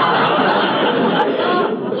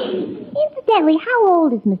 Incidentally, how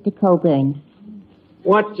old is Mr. Coburn?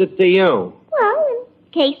 What's it to you? Well, in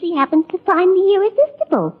case he happens to find me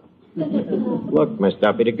irresistible. Look, Miss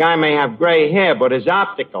Duffy, the guy may have gray hair, but his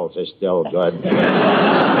opticals are still good.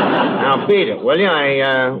 Now, beat it, will you?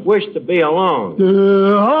 I wish to be alone.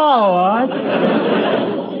 All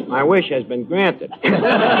right. My wish has been granted. What's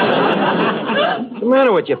the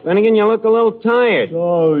matter with you, Finnegan? You look a little tired.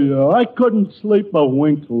 Oh, yeah. I couldn't sleep a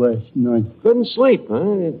wink last night. Couldn't sleep,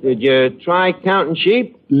 huh? Did you try counting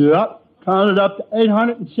sheep? Yep. Counted up to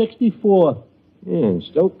 864. Yeah, and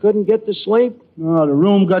still couldn't get to sleep? No, the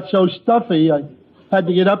room got so stuffy, I had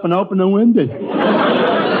to get up and open the window.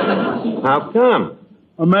 How come?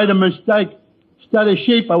 I made a mistake. Instead of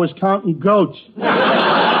sheep, I was counting goats.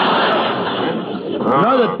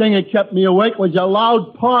 Another thing that kept me awake was a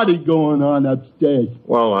loud party going on upstairs.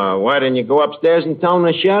 Well, why didn't you go upstairs and tell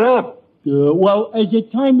them to shut up? Well, as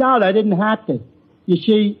it turned out, I didn't have to. You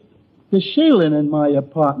see, the ceiling in my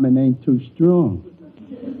apartment ain't too strong.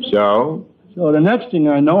 So? So the next thing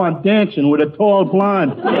I know, I'm dancing with a tall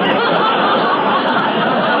blonde.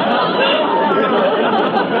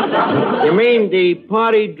 You mean the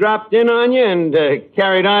party dropped in on you and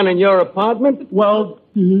carried on in your apartment? Well,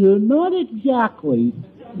 not exactly.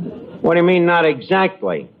 What do you mean, not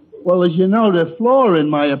exactly? Well, as you know, the floor in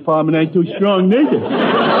my apartment ain't too strong neither.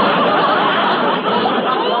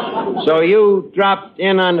 So you dropped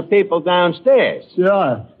in on the people downstairs?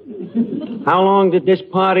 Yeah. How long did this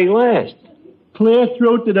party last? Clear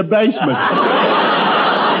through to the basement.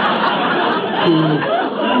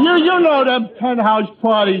 You know them penthouse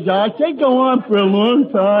parties, Arch. They go on for a long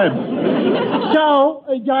time. So,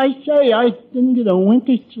 as I say, I didn't get a wink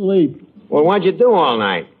of sleep. Well, what'd you do all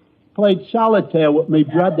night? Played solitaire with me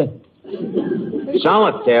brother.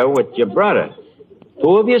 Solitaire with your brother?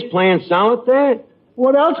 Two of yous playing solitaire?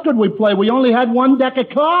 What else could we play? We only had one deck of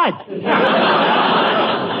cards.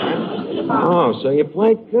 Oh, so you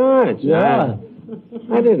played cards, Yeah. huh?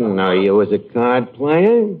 I didn't know you was a card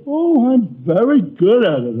player. Oh, I'm very good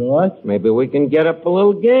at it, Arch. Maybe we can get up a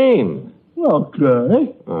little game.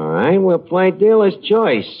 Okay. All right, we'll play dealer's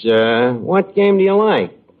choice. What game do you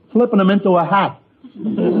like? Flipping them into a hat.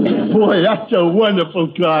 Boy, that's a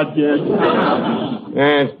wonderful card game.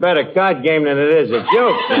 It's a better card game than it is a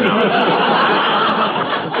joke, you know.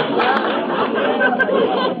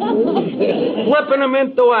 Flipping them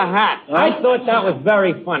into a hat. I thought that was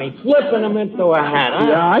very funny. Flipping them into a hat. Huh?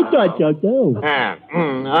 Yeah, I thought so, too.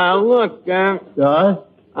 Look,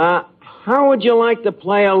 how would you like to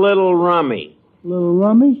play a little rummy? Little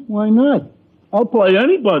rummy? Why not? I'll play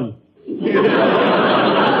anybody.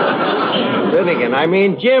 Finnegan, I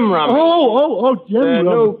mean Jim Rummy. Oh, Jim Rummy.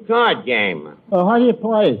 New card game. How do you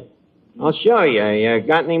play it? I'll show you. You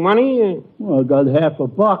got any money? Well, I got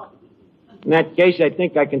 $50. In that case, I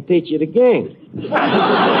think I can teach you the game.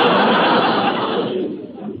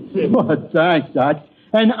 Well, thanks, Arch.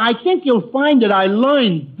 And I think you'll find that I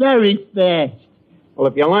learn very fast. Well,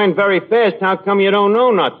 if you learn very fast, how come you don't know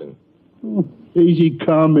nothing? Oh, easy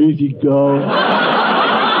come, easy go.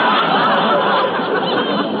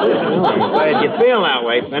 Well, I'm glad you feel that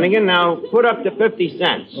way, Finnegan. Now, put up to 50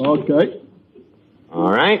 cents. Okay. All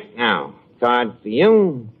right. Now, card for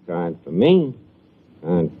you, card for me.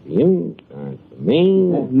 Card for you, card for me.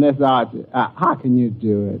 Miss Arch, how can you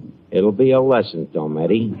do it? It'll be a lesson,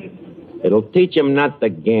 Tometti. It'll teach him not to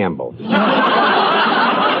gamble.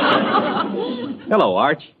 Hello,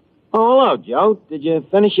 Arch. Oh, hello, Joe. Did you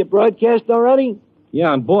finish your broadcast already?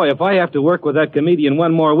 Yeah, and boy, if I have to work with that comedian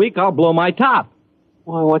one more week, I'll blow my top.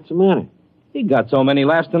 Why, what's the matter? He got so many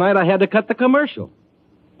laughs tonight, I had to cut the commercial.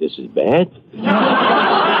 This is bad?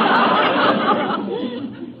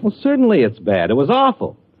 Well, certainly it's bad. It was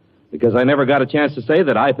awful. Because I never got a chance to say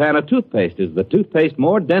that Ipana toothpaste is the toothpaste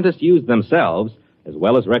more dentists use themselves as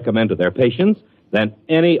well as recommend to their patients, than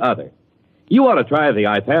any other. You ought to try the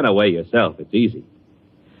Ipana way yourself. It's easy.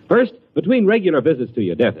 First, between regular visits to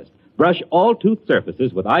your dentist, brush all tooth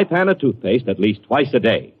surfaces with Ipana toothpaste at least twice a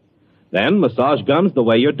day. Then massage gums the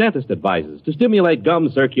way your dentist advises to stimulate gum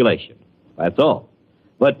circulation. That's all.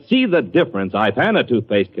 But see the difference Ipana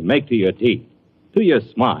toothpaste can make to your teeth, to your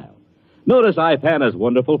smile. Notice Ipana's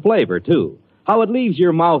wonderful flavor, too. How it leaves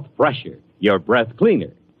your mouth fresher, your breath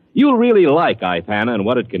cleaner. You'll really like Ipana and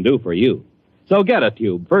what it can do for you. So get a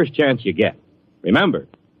tube first chance you get. Remember,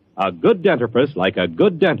 a good dentifrice like a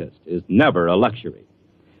good dentist is never a luxury.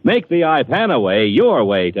 Make the Ipana way your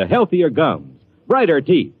way to healthier gums, brighter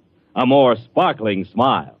teeth, a more sparkling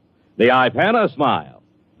smile. The Ipana smile,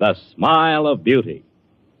 the smile of beauty.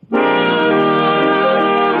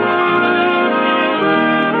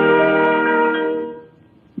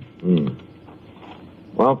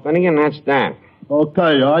 Well, Finnegan, that's that.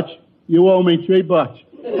 Okay, Arch. You owe me $3.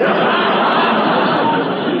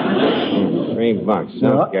 $3.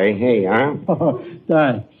 Okay, here you are. Oh,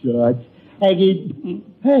 thanks, Arch.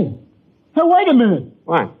 Hey, wait a minute.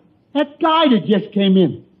 What? That guy that just came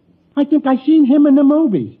in. I think I seen him in the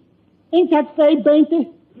movies. Ain't that Faye Bainter?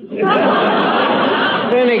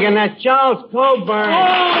 Finnegan, that's Charles Coburn.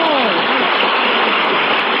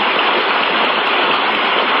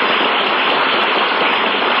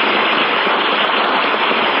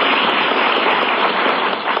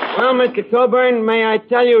 Well, Mr. Coburn, may I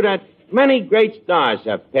tell you that many great stars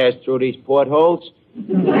have passed through these portholes.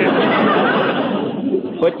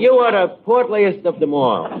 But you are the portliest of them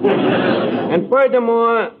all. And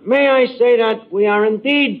furthermore, may I say that we are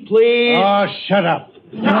indeed pleased... Oh, shut up.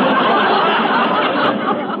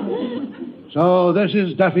 So this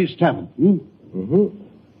is Duffy's Tavern, Mm-hmm.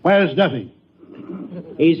 Where's Duffy?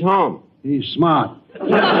 He's home. He's smart.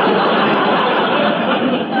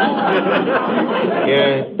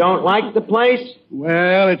 You don't like the place?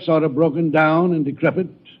 Well, it's sort of broken down and decrepit.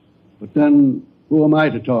 But then, who am I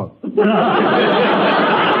to talk? That's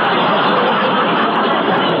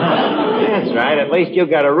right. At least you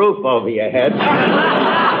got a roof over your head.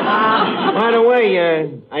 By the way,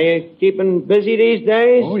 are you keeping busy these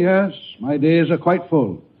days? Oh, yes. My days are quite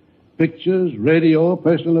full. Pictures, radio,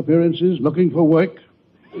 personal appearances, looking for work.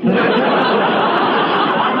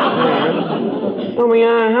 Tell me,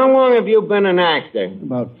 how long have you been an actor?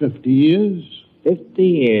 About 50 years. 50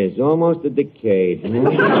 years, almost a decade. Look,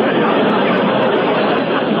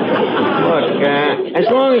 as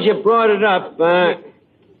long as you brought it up,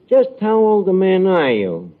 just how old a man are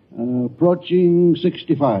you? Approaching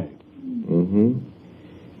 65. Mm-hmm.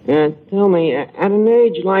 Tell me, at an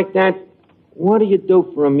age like that, what do you do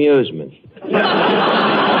for amusement?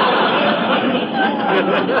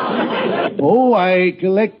 Oh, I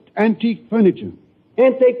collect antique furniture.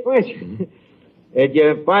 Antique furniture? Did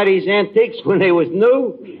you buy these antiques when they was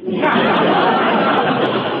new?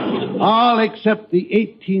 All except the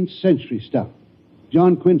 18th century stuff.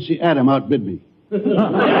 John Quincy Adams outbid me. Well,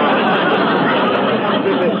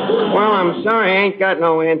 I'm sorry I ain't got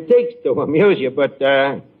no antiques to amuse you, but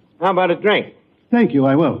how about a drink? Thank you,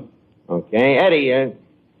 I will. Okay. Eddie,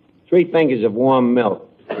 3 fingers of warm milk.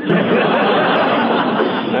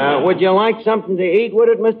 Would you like something to eat with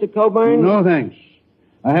it, Mr. Coburn? No, thanks.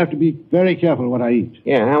 I have to be very careful what I eat.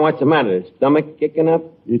 Yeah, what's the matter? The stomach kicking up?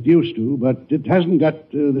 It used to, but it hasn't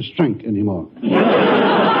got the strength anymore.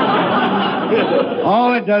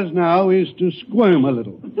 All it does now is to squirm a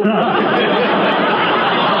little.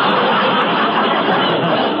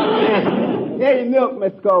 Here's milk,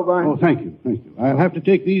 Miss Coburn. Oh, thank you. I'll have to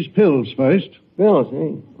take these pills first. Pills,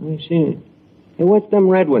 eh? I see. Hey, what's them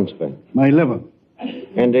red ones for? My liver.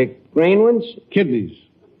 And the green ones? Kidneys.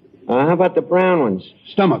 How about the brown ones?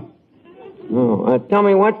 Stomach. Oh, tell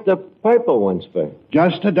me, what's the purple ones for?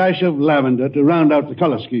 Just a dash of lavender to round out the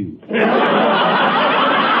color scheme.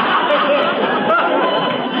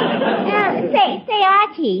 Say,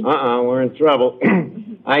 Archie. We're in trouble.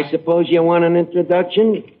 I suppose you want an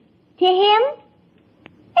introduction? To him?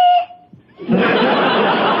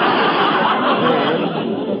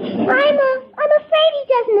 I'm afraid he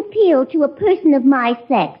doesn't appeal to a person of my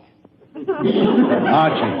sex.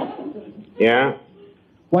 Archie. Yeah?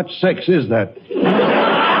 What sex is that?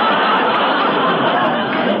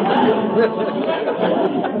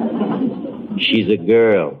 She's a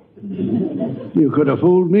girl. You could have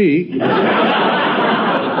fooled me.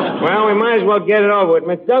 Well, we might as well get it over with.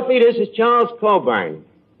 Miss Duffy, this is Charles Coburn.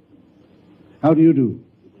 How do you do?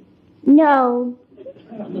 No,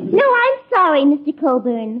 I'm sorry, Mr.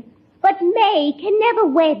 Coburn. But May can never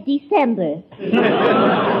wed December.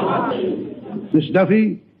 Miss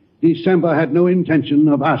Duffy, December had no intention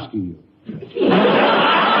of asking you.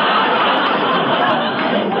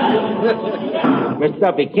 Miss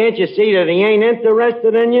Duffy, can't you see that he ain't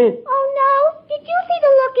interested in you? Oh, no. Did you see the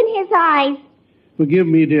look in his eyes? Forgive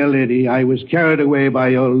me, dear lady. I was carried away by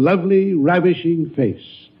your lovely, ravishing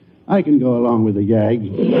face. I can go along with the gag.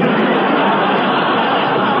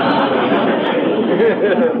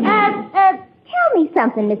 Tell me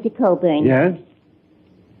something, Mr. Coburn. Yes?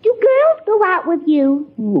 Do girls go out with you?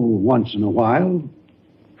 Oh, once in a while.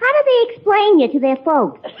 How do they explain you to their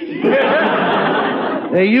folks?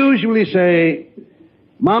 They usually say,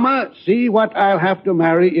 Mama, see what I'll have to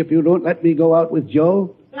marry if you don't let me go out with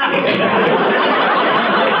Joe?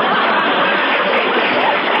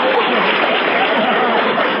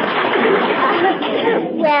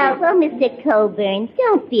 Well, Mr. Coburn,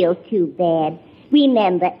 don't feel too bad.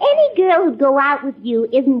 Remember, any girl who'd go out with you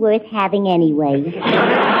isn't worth having anyway.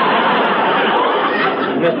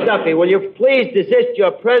 Miss Duffy, will you please desist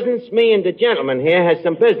your presence? Me and the gentleman here has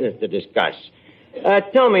some business to discuss.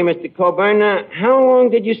 Tell me, Mr. Coburn, how long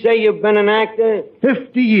did you say you've been an actor?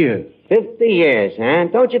 50 years. 50 years, huh?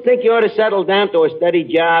 Don't you think you ought to settle down to a steady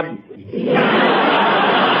job?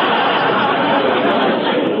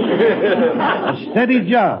 A steady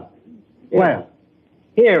job? Yeah. Where?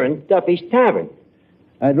 Here in Duffy's Tavern.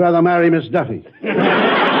 I'd rather marry Miss Duffy. The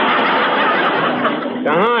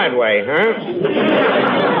hard way, huh?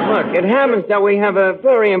 Look, it happens that we have a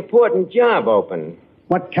very important job open.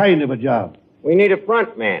 What kind of a job? We need a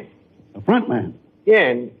front man. A front man? Yeah,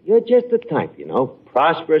 and you're just the type, you know.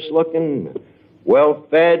 Prosperous looking, well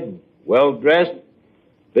fed, well dressed,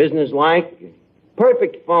 businesslike,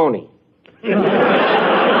 perfect phony.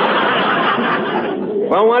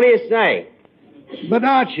 Well, what do you say? But,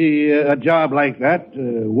 Archie, a job like that,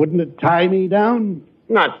 wouldn't it tie me down?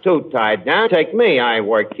 Not too tied down. Take me. I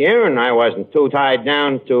work here, and I wasn't too tied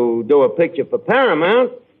down to do a picture for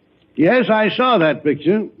Paramount. Yes, I saw that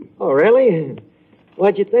picture. Oh, really?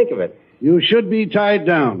 What'd you think of it? You should be tied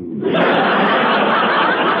down.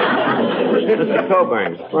 Mr.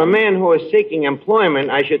 Coburn, for a man who is seeking employment,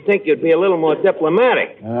 I should think you'd be a little more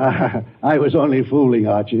diplomatic. I was only fooling,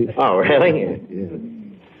 Archie. Oh, really? Yeah.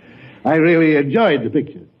 I really enjoyed the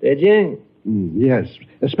picture. Did you? Yes,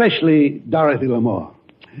 especially Dorothy Lamour.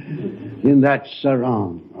 In that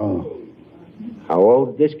sarong. Oh. How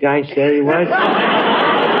old did this guy say he was?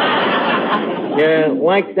 You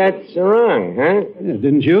like that sarong, huh? Yeah,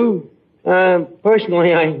 didn't you?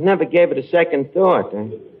 Personally, I never gave it a second thought.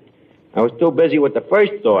 I was too busy with the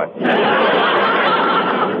first thought.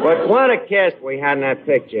 But what a cast we had in that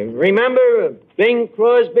picture. Remember Bing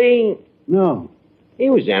Crosby? No. He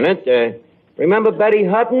was in it. Remember Betty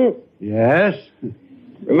Hutton? Yes.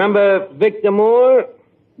 Remember Victor Moore?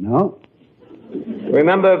 No.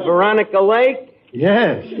 Remember Veronica Lake?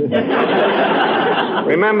 Yes.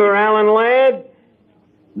 Remember Alan Ladd?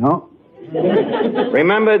 No.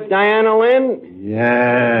 Remember Diana Lynn?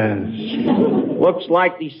 Yes. Looks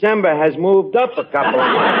like December has moved up a couple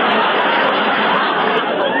of months.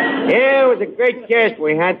 Yeah, it was a great cast.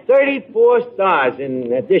 We had 34 stars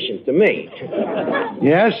in addition to me.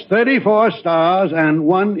 Yes, 34 stars and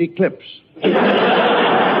 1 eclipse.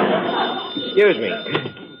 Excuse me.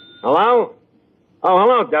 Hello? Oh,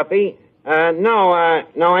 hello, Duffy. No, I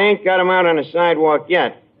ain't got him out on the sidewalk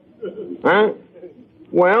yet. Huh?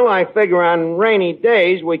 Well, I figure on rainy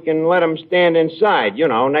days we can let him stand inside, you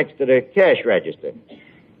know, next to the cash register.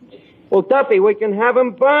 Well, Duffy, we can have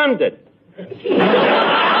him bonded.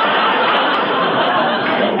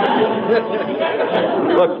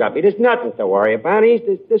 Look, Duffy, there's nothing to worry about. He's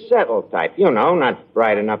the settled type, you know, not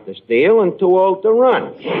bright enough to steal and too old to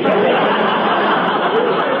run.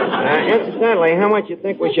 Incidentally, how much you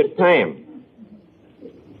think we should pay him?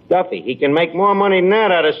 Duffy, he can make more money than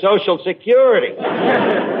that out of Social Security.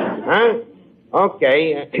 Huh?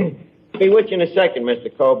 Okay. Be with you in a second, Mr.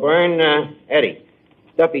 Coburn. Eddie,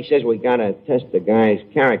 Duffy says we gotta test the guy's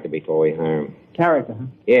character before we hire him. Character, huh?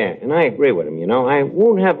 Yeah, and I agree with him, you know. I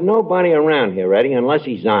won't have nobody around here, Eddie, unless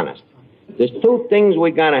he's honest. There's 2 things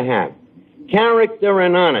we gotta have. Character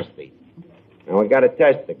and honesty. Now, we gotta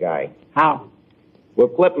test the guy. How? We'll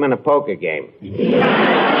clip him in a poker game.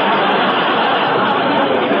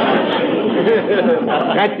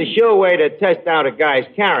 That's the sure way to test out a guy's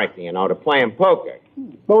character, you know, to play him poker.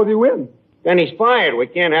 Suppose he wins. Then he's fired. We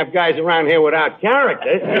can't have guys around here without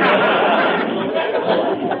character.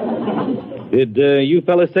 Did you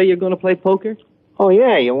fellas say you're going to play poker? Oh,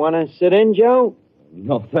 yeah. You want to sit in, Joe?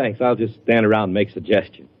 No, thanks. I'll just stand around and make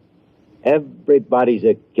suggestions. Everybody's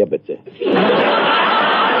a kibitzer.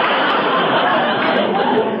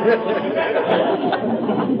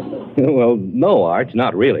 Well, no, Arch,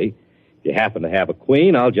 not really. If you happen to have a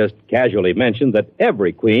queen, I'll just casually mention that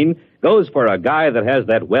every queen goes for a guy that has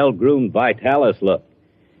that well-groomed Vitalis look.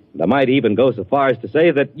 And I might even go so far as to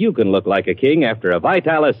say that you can look like a king after a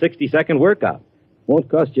Vitalis 60-second workout. Won't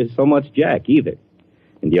cost you so much jack, either.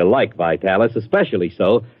 And you'll like Vitalis, especially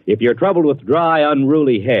so if you're troubled with dry,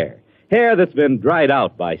 unruly hair. Hair that's been dried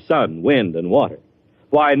out by sun, wind, and water.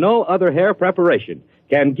 Why, no other hair preparation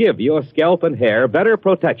can give your scalp and hair better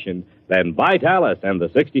protection than Vitalis and the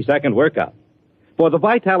 60-second workout. For the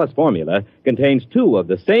Vitalis formula contains 2 of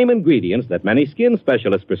the same ingredients that many skin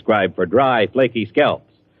specialists prescribe for dry, flaky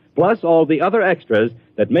scalps, plus all the other extras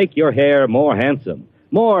that make your hair more handsome,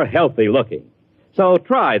 more healthy looking. So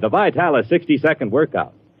try the Vitalis 60-second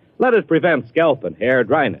workout. Let it prevent scalp and hair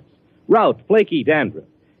dryness, rout flaky dandruff,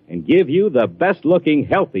 and give you the best-looking,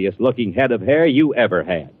 healthiest-looking head of hair you ever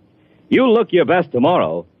had. You'll look your best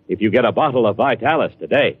tomorrow if you get a bottle of Vitalis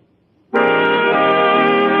today.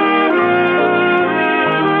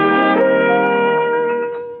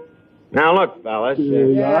 Now, look, fellas.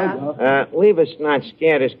 Leave us not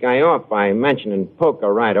scare this guy off by mentioning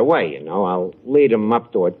poker right away, you know. I'll lead him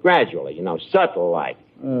up to it gradually, you know, subtle-like.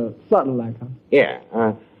 Subtle-like, huh? Yeah.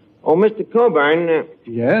 Mr. Coburn.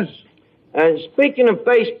 Yes? Speaking of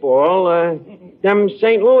baseball, them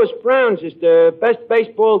St. Louis Browns is the best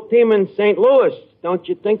baseball team in St. Louis. Don't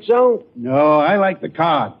you think so? No, I like the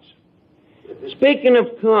Cards. Speaking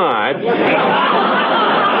of cards,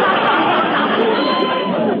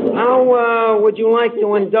 how would you like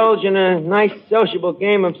to indulge in a nice sociable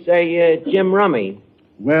game of, say, Jim Rummy?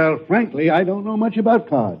 Well, frankly, I don't know much about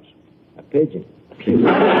cards. A pigeon.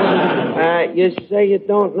 You say you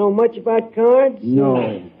don't know much about cards?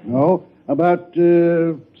 No. About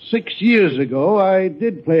 6 years ago, I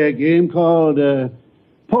did play a game called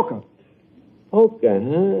poker. Poker,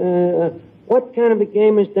 huh? What kind of a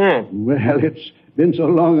game is that? Well, it's been so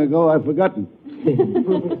long ago, I've forgotten.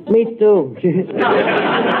 Me too.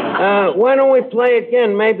 Why don't we play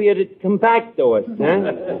again? Maybe it'd come back to us,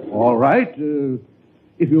 huh? All right.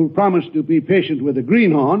 If you'll promise to be patient with the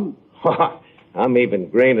greenhorn. I'm even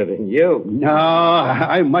greener than you. No,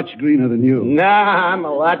 I'm much greener than you. Nah, I'm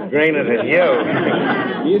a lot greener than you.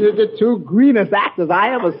 These are the 2 greenest actors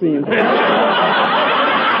I ever seen.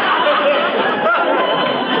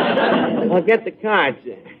 Well, get the cards.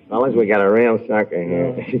 Fellas, we got a real sucker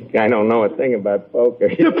here. This guy don't know a thing about poker.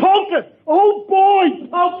 The poker! Oh, boy,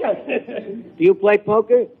 poker! Do you play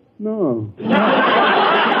poker? No.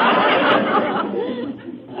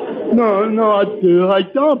 No, I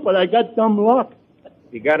don't, but I got dumb luck.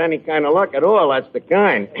 If you got any kind of luck at all, that's the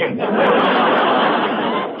kind.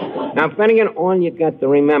 Now, Finnegan, all you got to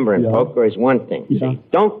remember in poker is one thing. See,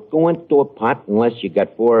 don't go into a pot unless you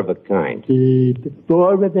got 4 of a kind.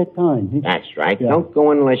 4 of a kind? That's right. Yeah. Don't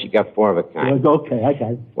go in unless you got 4 of a kind. Okay, I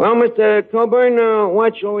got it. Well, Mr. Coburn,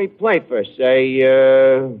 what shall we play first? Say,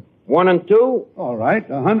 1 and 2? All right,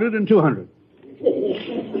 100 and 200.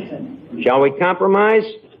 Shall we compromise?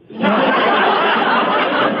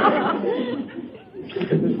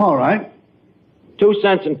 All right. 2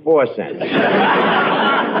 cents and 4 cents.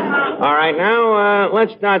 All right, now,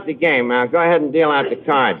 let's start the game. Now, go ahead and deal out the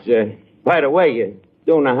cards. By the way, you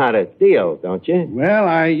do know how to deal, don't you? Well,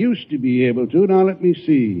 I used to be able to. Now, let me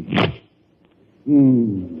see.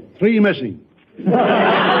 3 missing.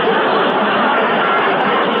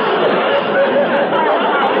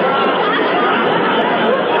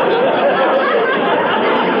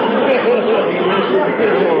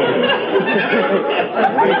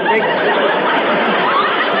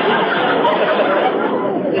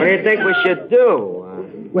 What do you think we should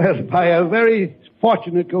do? Well, by a very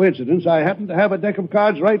fortunate coincidence, I happen to have a deck of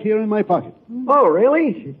cards right here in my pocket. Oh,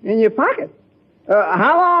 really? In your pocket?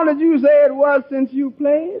 How long did you say it was since you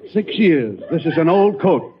played? 6 years. This is an old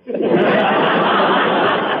coat.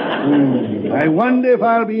 I wonder if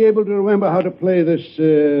I'll be able to remember how to play this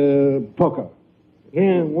poker.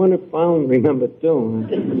 Yeah, I wonder if I'll remember, too.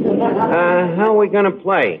 How are we going to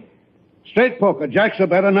play? Straight poker. Jacks are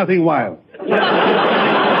better, nothing wild.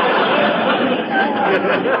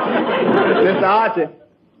 Mr. Archie,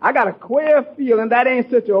 I got a queer feeling that ain't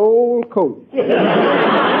such an old coat.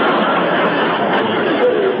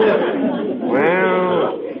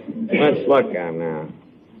 Well, let's look on now.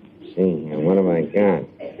 See, what have I got?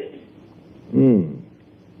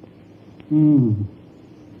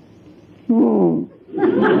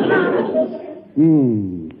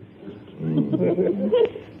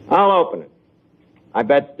 I'll open it. I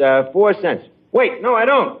bet 4 cents. Wait, no, I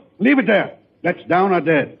don't. Leave it there. That's down or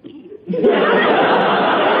dead.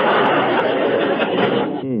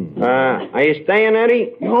 Are you staying,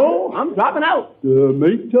 Eddie? No, I'm dropping out.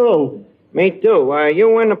 Me too. Me too. You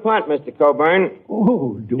win the pot, Mr. Coburn.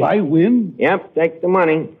 Oh, do I win? Yep, take the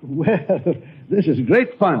money. Well, this is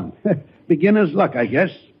great fun. Beginner's luck, I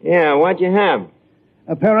guess. Yeah, what'd you have?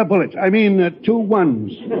 A pair of bullets. I mean, 2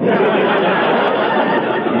 ones.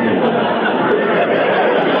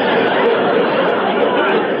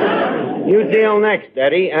 You deal next,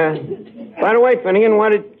 Eddie. By the way, Finnegan,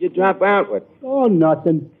 what did you drop out with? Oh,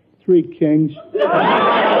 nothing. 3 kings.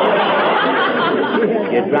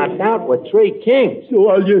 You dropped out with 3 kings.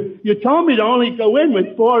 Well, you told me to only go in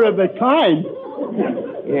with 4 of a kind.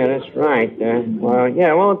 Yeah, that's right. Well,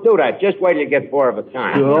 won't do that. Just wait till you get 4 of a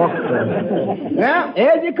kind. Sure. Well,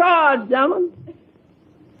 here's your cards, gentlemen.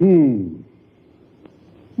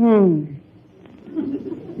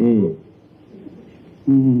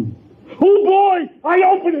 Oh, boy! I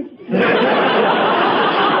open it!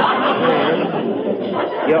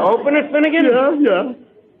 You open it, Finnegan? Yeah.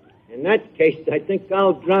 In that case, I think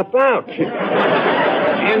I'll drop out.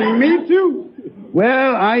 And me too.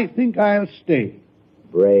 Well, I think I'll stay.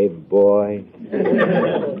 Brave boy.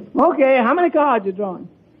 Okay, how many cards you drawing?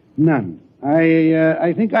 None.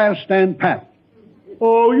 I think I'll stand pat.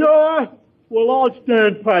 Oh, yeah? Well, I'll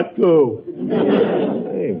stand pat, too.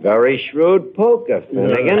 Hey, very shrewd poker,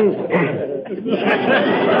 Finnegan.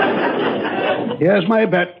 Here's my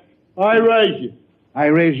bet. I raise you. I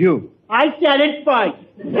raise you. I said it fight.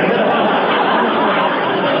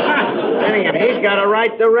 Finnegan, he's got a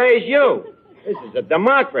right to raise you. This is a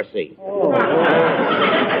democracy.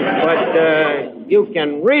 But you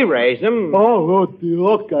can re-raise him. Oh,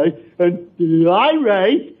 okay. And I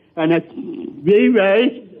raise, and I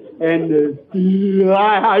re-raise, and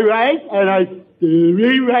I raise, and I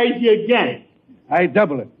re-raise you again. I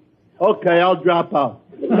double it. Okay, I'll drop out.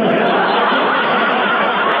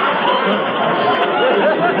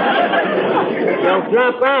 You'll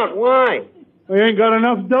drop out. Why? I ain't got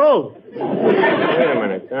enough dough. Wait a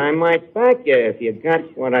minute. I might back you if you got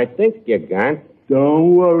what I think you got.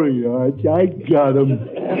 Don't worry, Arch. I got him.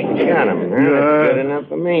 You got him, huh? That's good enough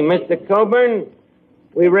for me. Mr. Coburn,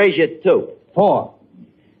 we raise you 2. 4.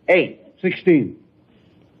 8. 16.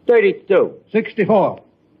 32. 64.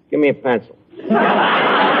 Give me a pencil.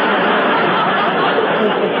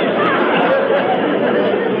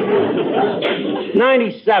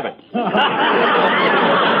 97.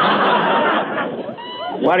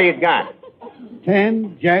 What do you got?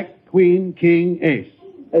 10, Jack, Queen, King, Ace.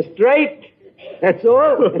 A straight? That's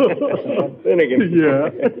all? Finnegan. Yeah.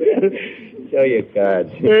 Show your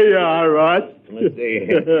cards. Here you are, Rod. Let's see.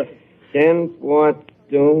 10, 4,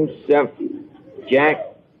 2, 7. Jack.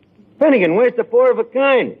 Finnegan, where's the 4 of a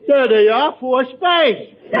kind? There they are, 4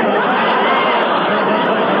 spades.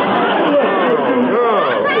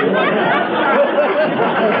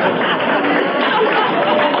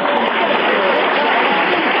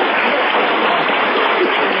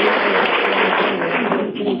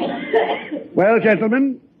 Well,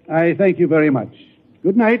 gentlemen, I thank you very much.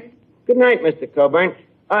 Good night. Good night, Mr. Coburn.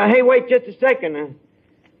 Hey, wait just a second.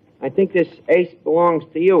 I think this ace belongs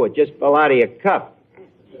to you. It just fell out of your cup.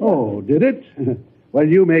 Oh, did it? Well,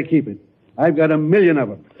 you may keep it. I've got 1 million of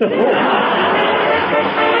them.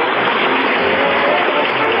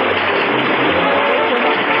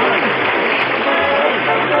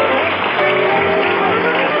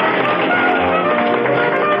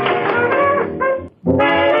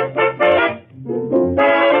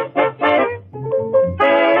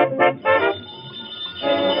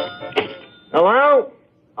 Hello?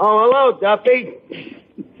 Oh, hello, Duffy.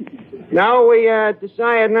 No, we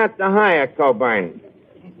decided not to hire Coburn.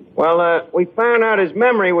 Well, we found out his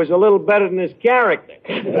memory was a little better than his character.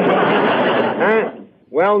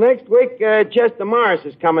 Well, next week, Chester Morris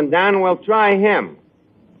is coming down, and we'll try him.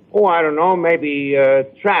 Oh, I don't know, maybe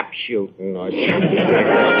trap shooting or something. Okay. Good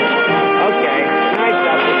night,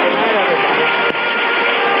 Duffy. Good night, everybody.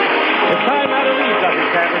 It's time now to leave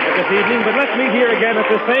Duffy's Tavern for this evening, but let's meet here again at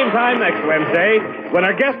the same time next Wednesday when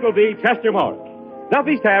our guest will be Chester Morris.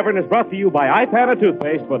 Duffy's Tavern is brought to you by Ipana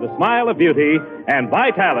Toothpaste for the smile of beauty and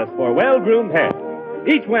Vitalis for well-groomed hair.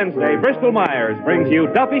 Each Wednesday, Bristol Myers brings you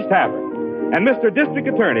Duffy's Tavern and Mr. District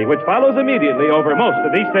Attorney, which follows immediately over most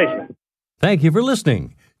of these stations. Thank you for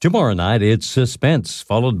listening. Tomorrow night, it's Suspense,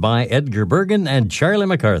 followed by Edgar Bergen and Charlie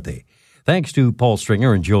McCarthy. Thanks to Paul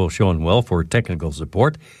Stringer and Joel Schoenwell for technical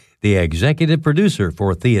support. The executive producer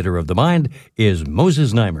for Theater of the Mind is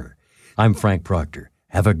Moses Neimer. I'm Frank Proctor.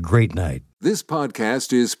 Have a great night. This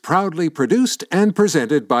podcast is proudly produced and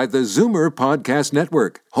presented by the Zoomer Podcast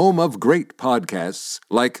Network, home of great podcasts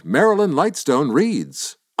like Marilyn Lightstone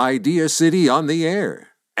Reads, Idea City on the Air,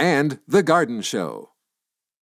 and The Garden Show.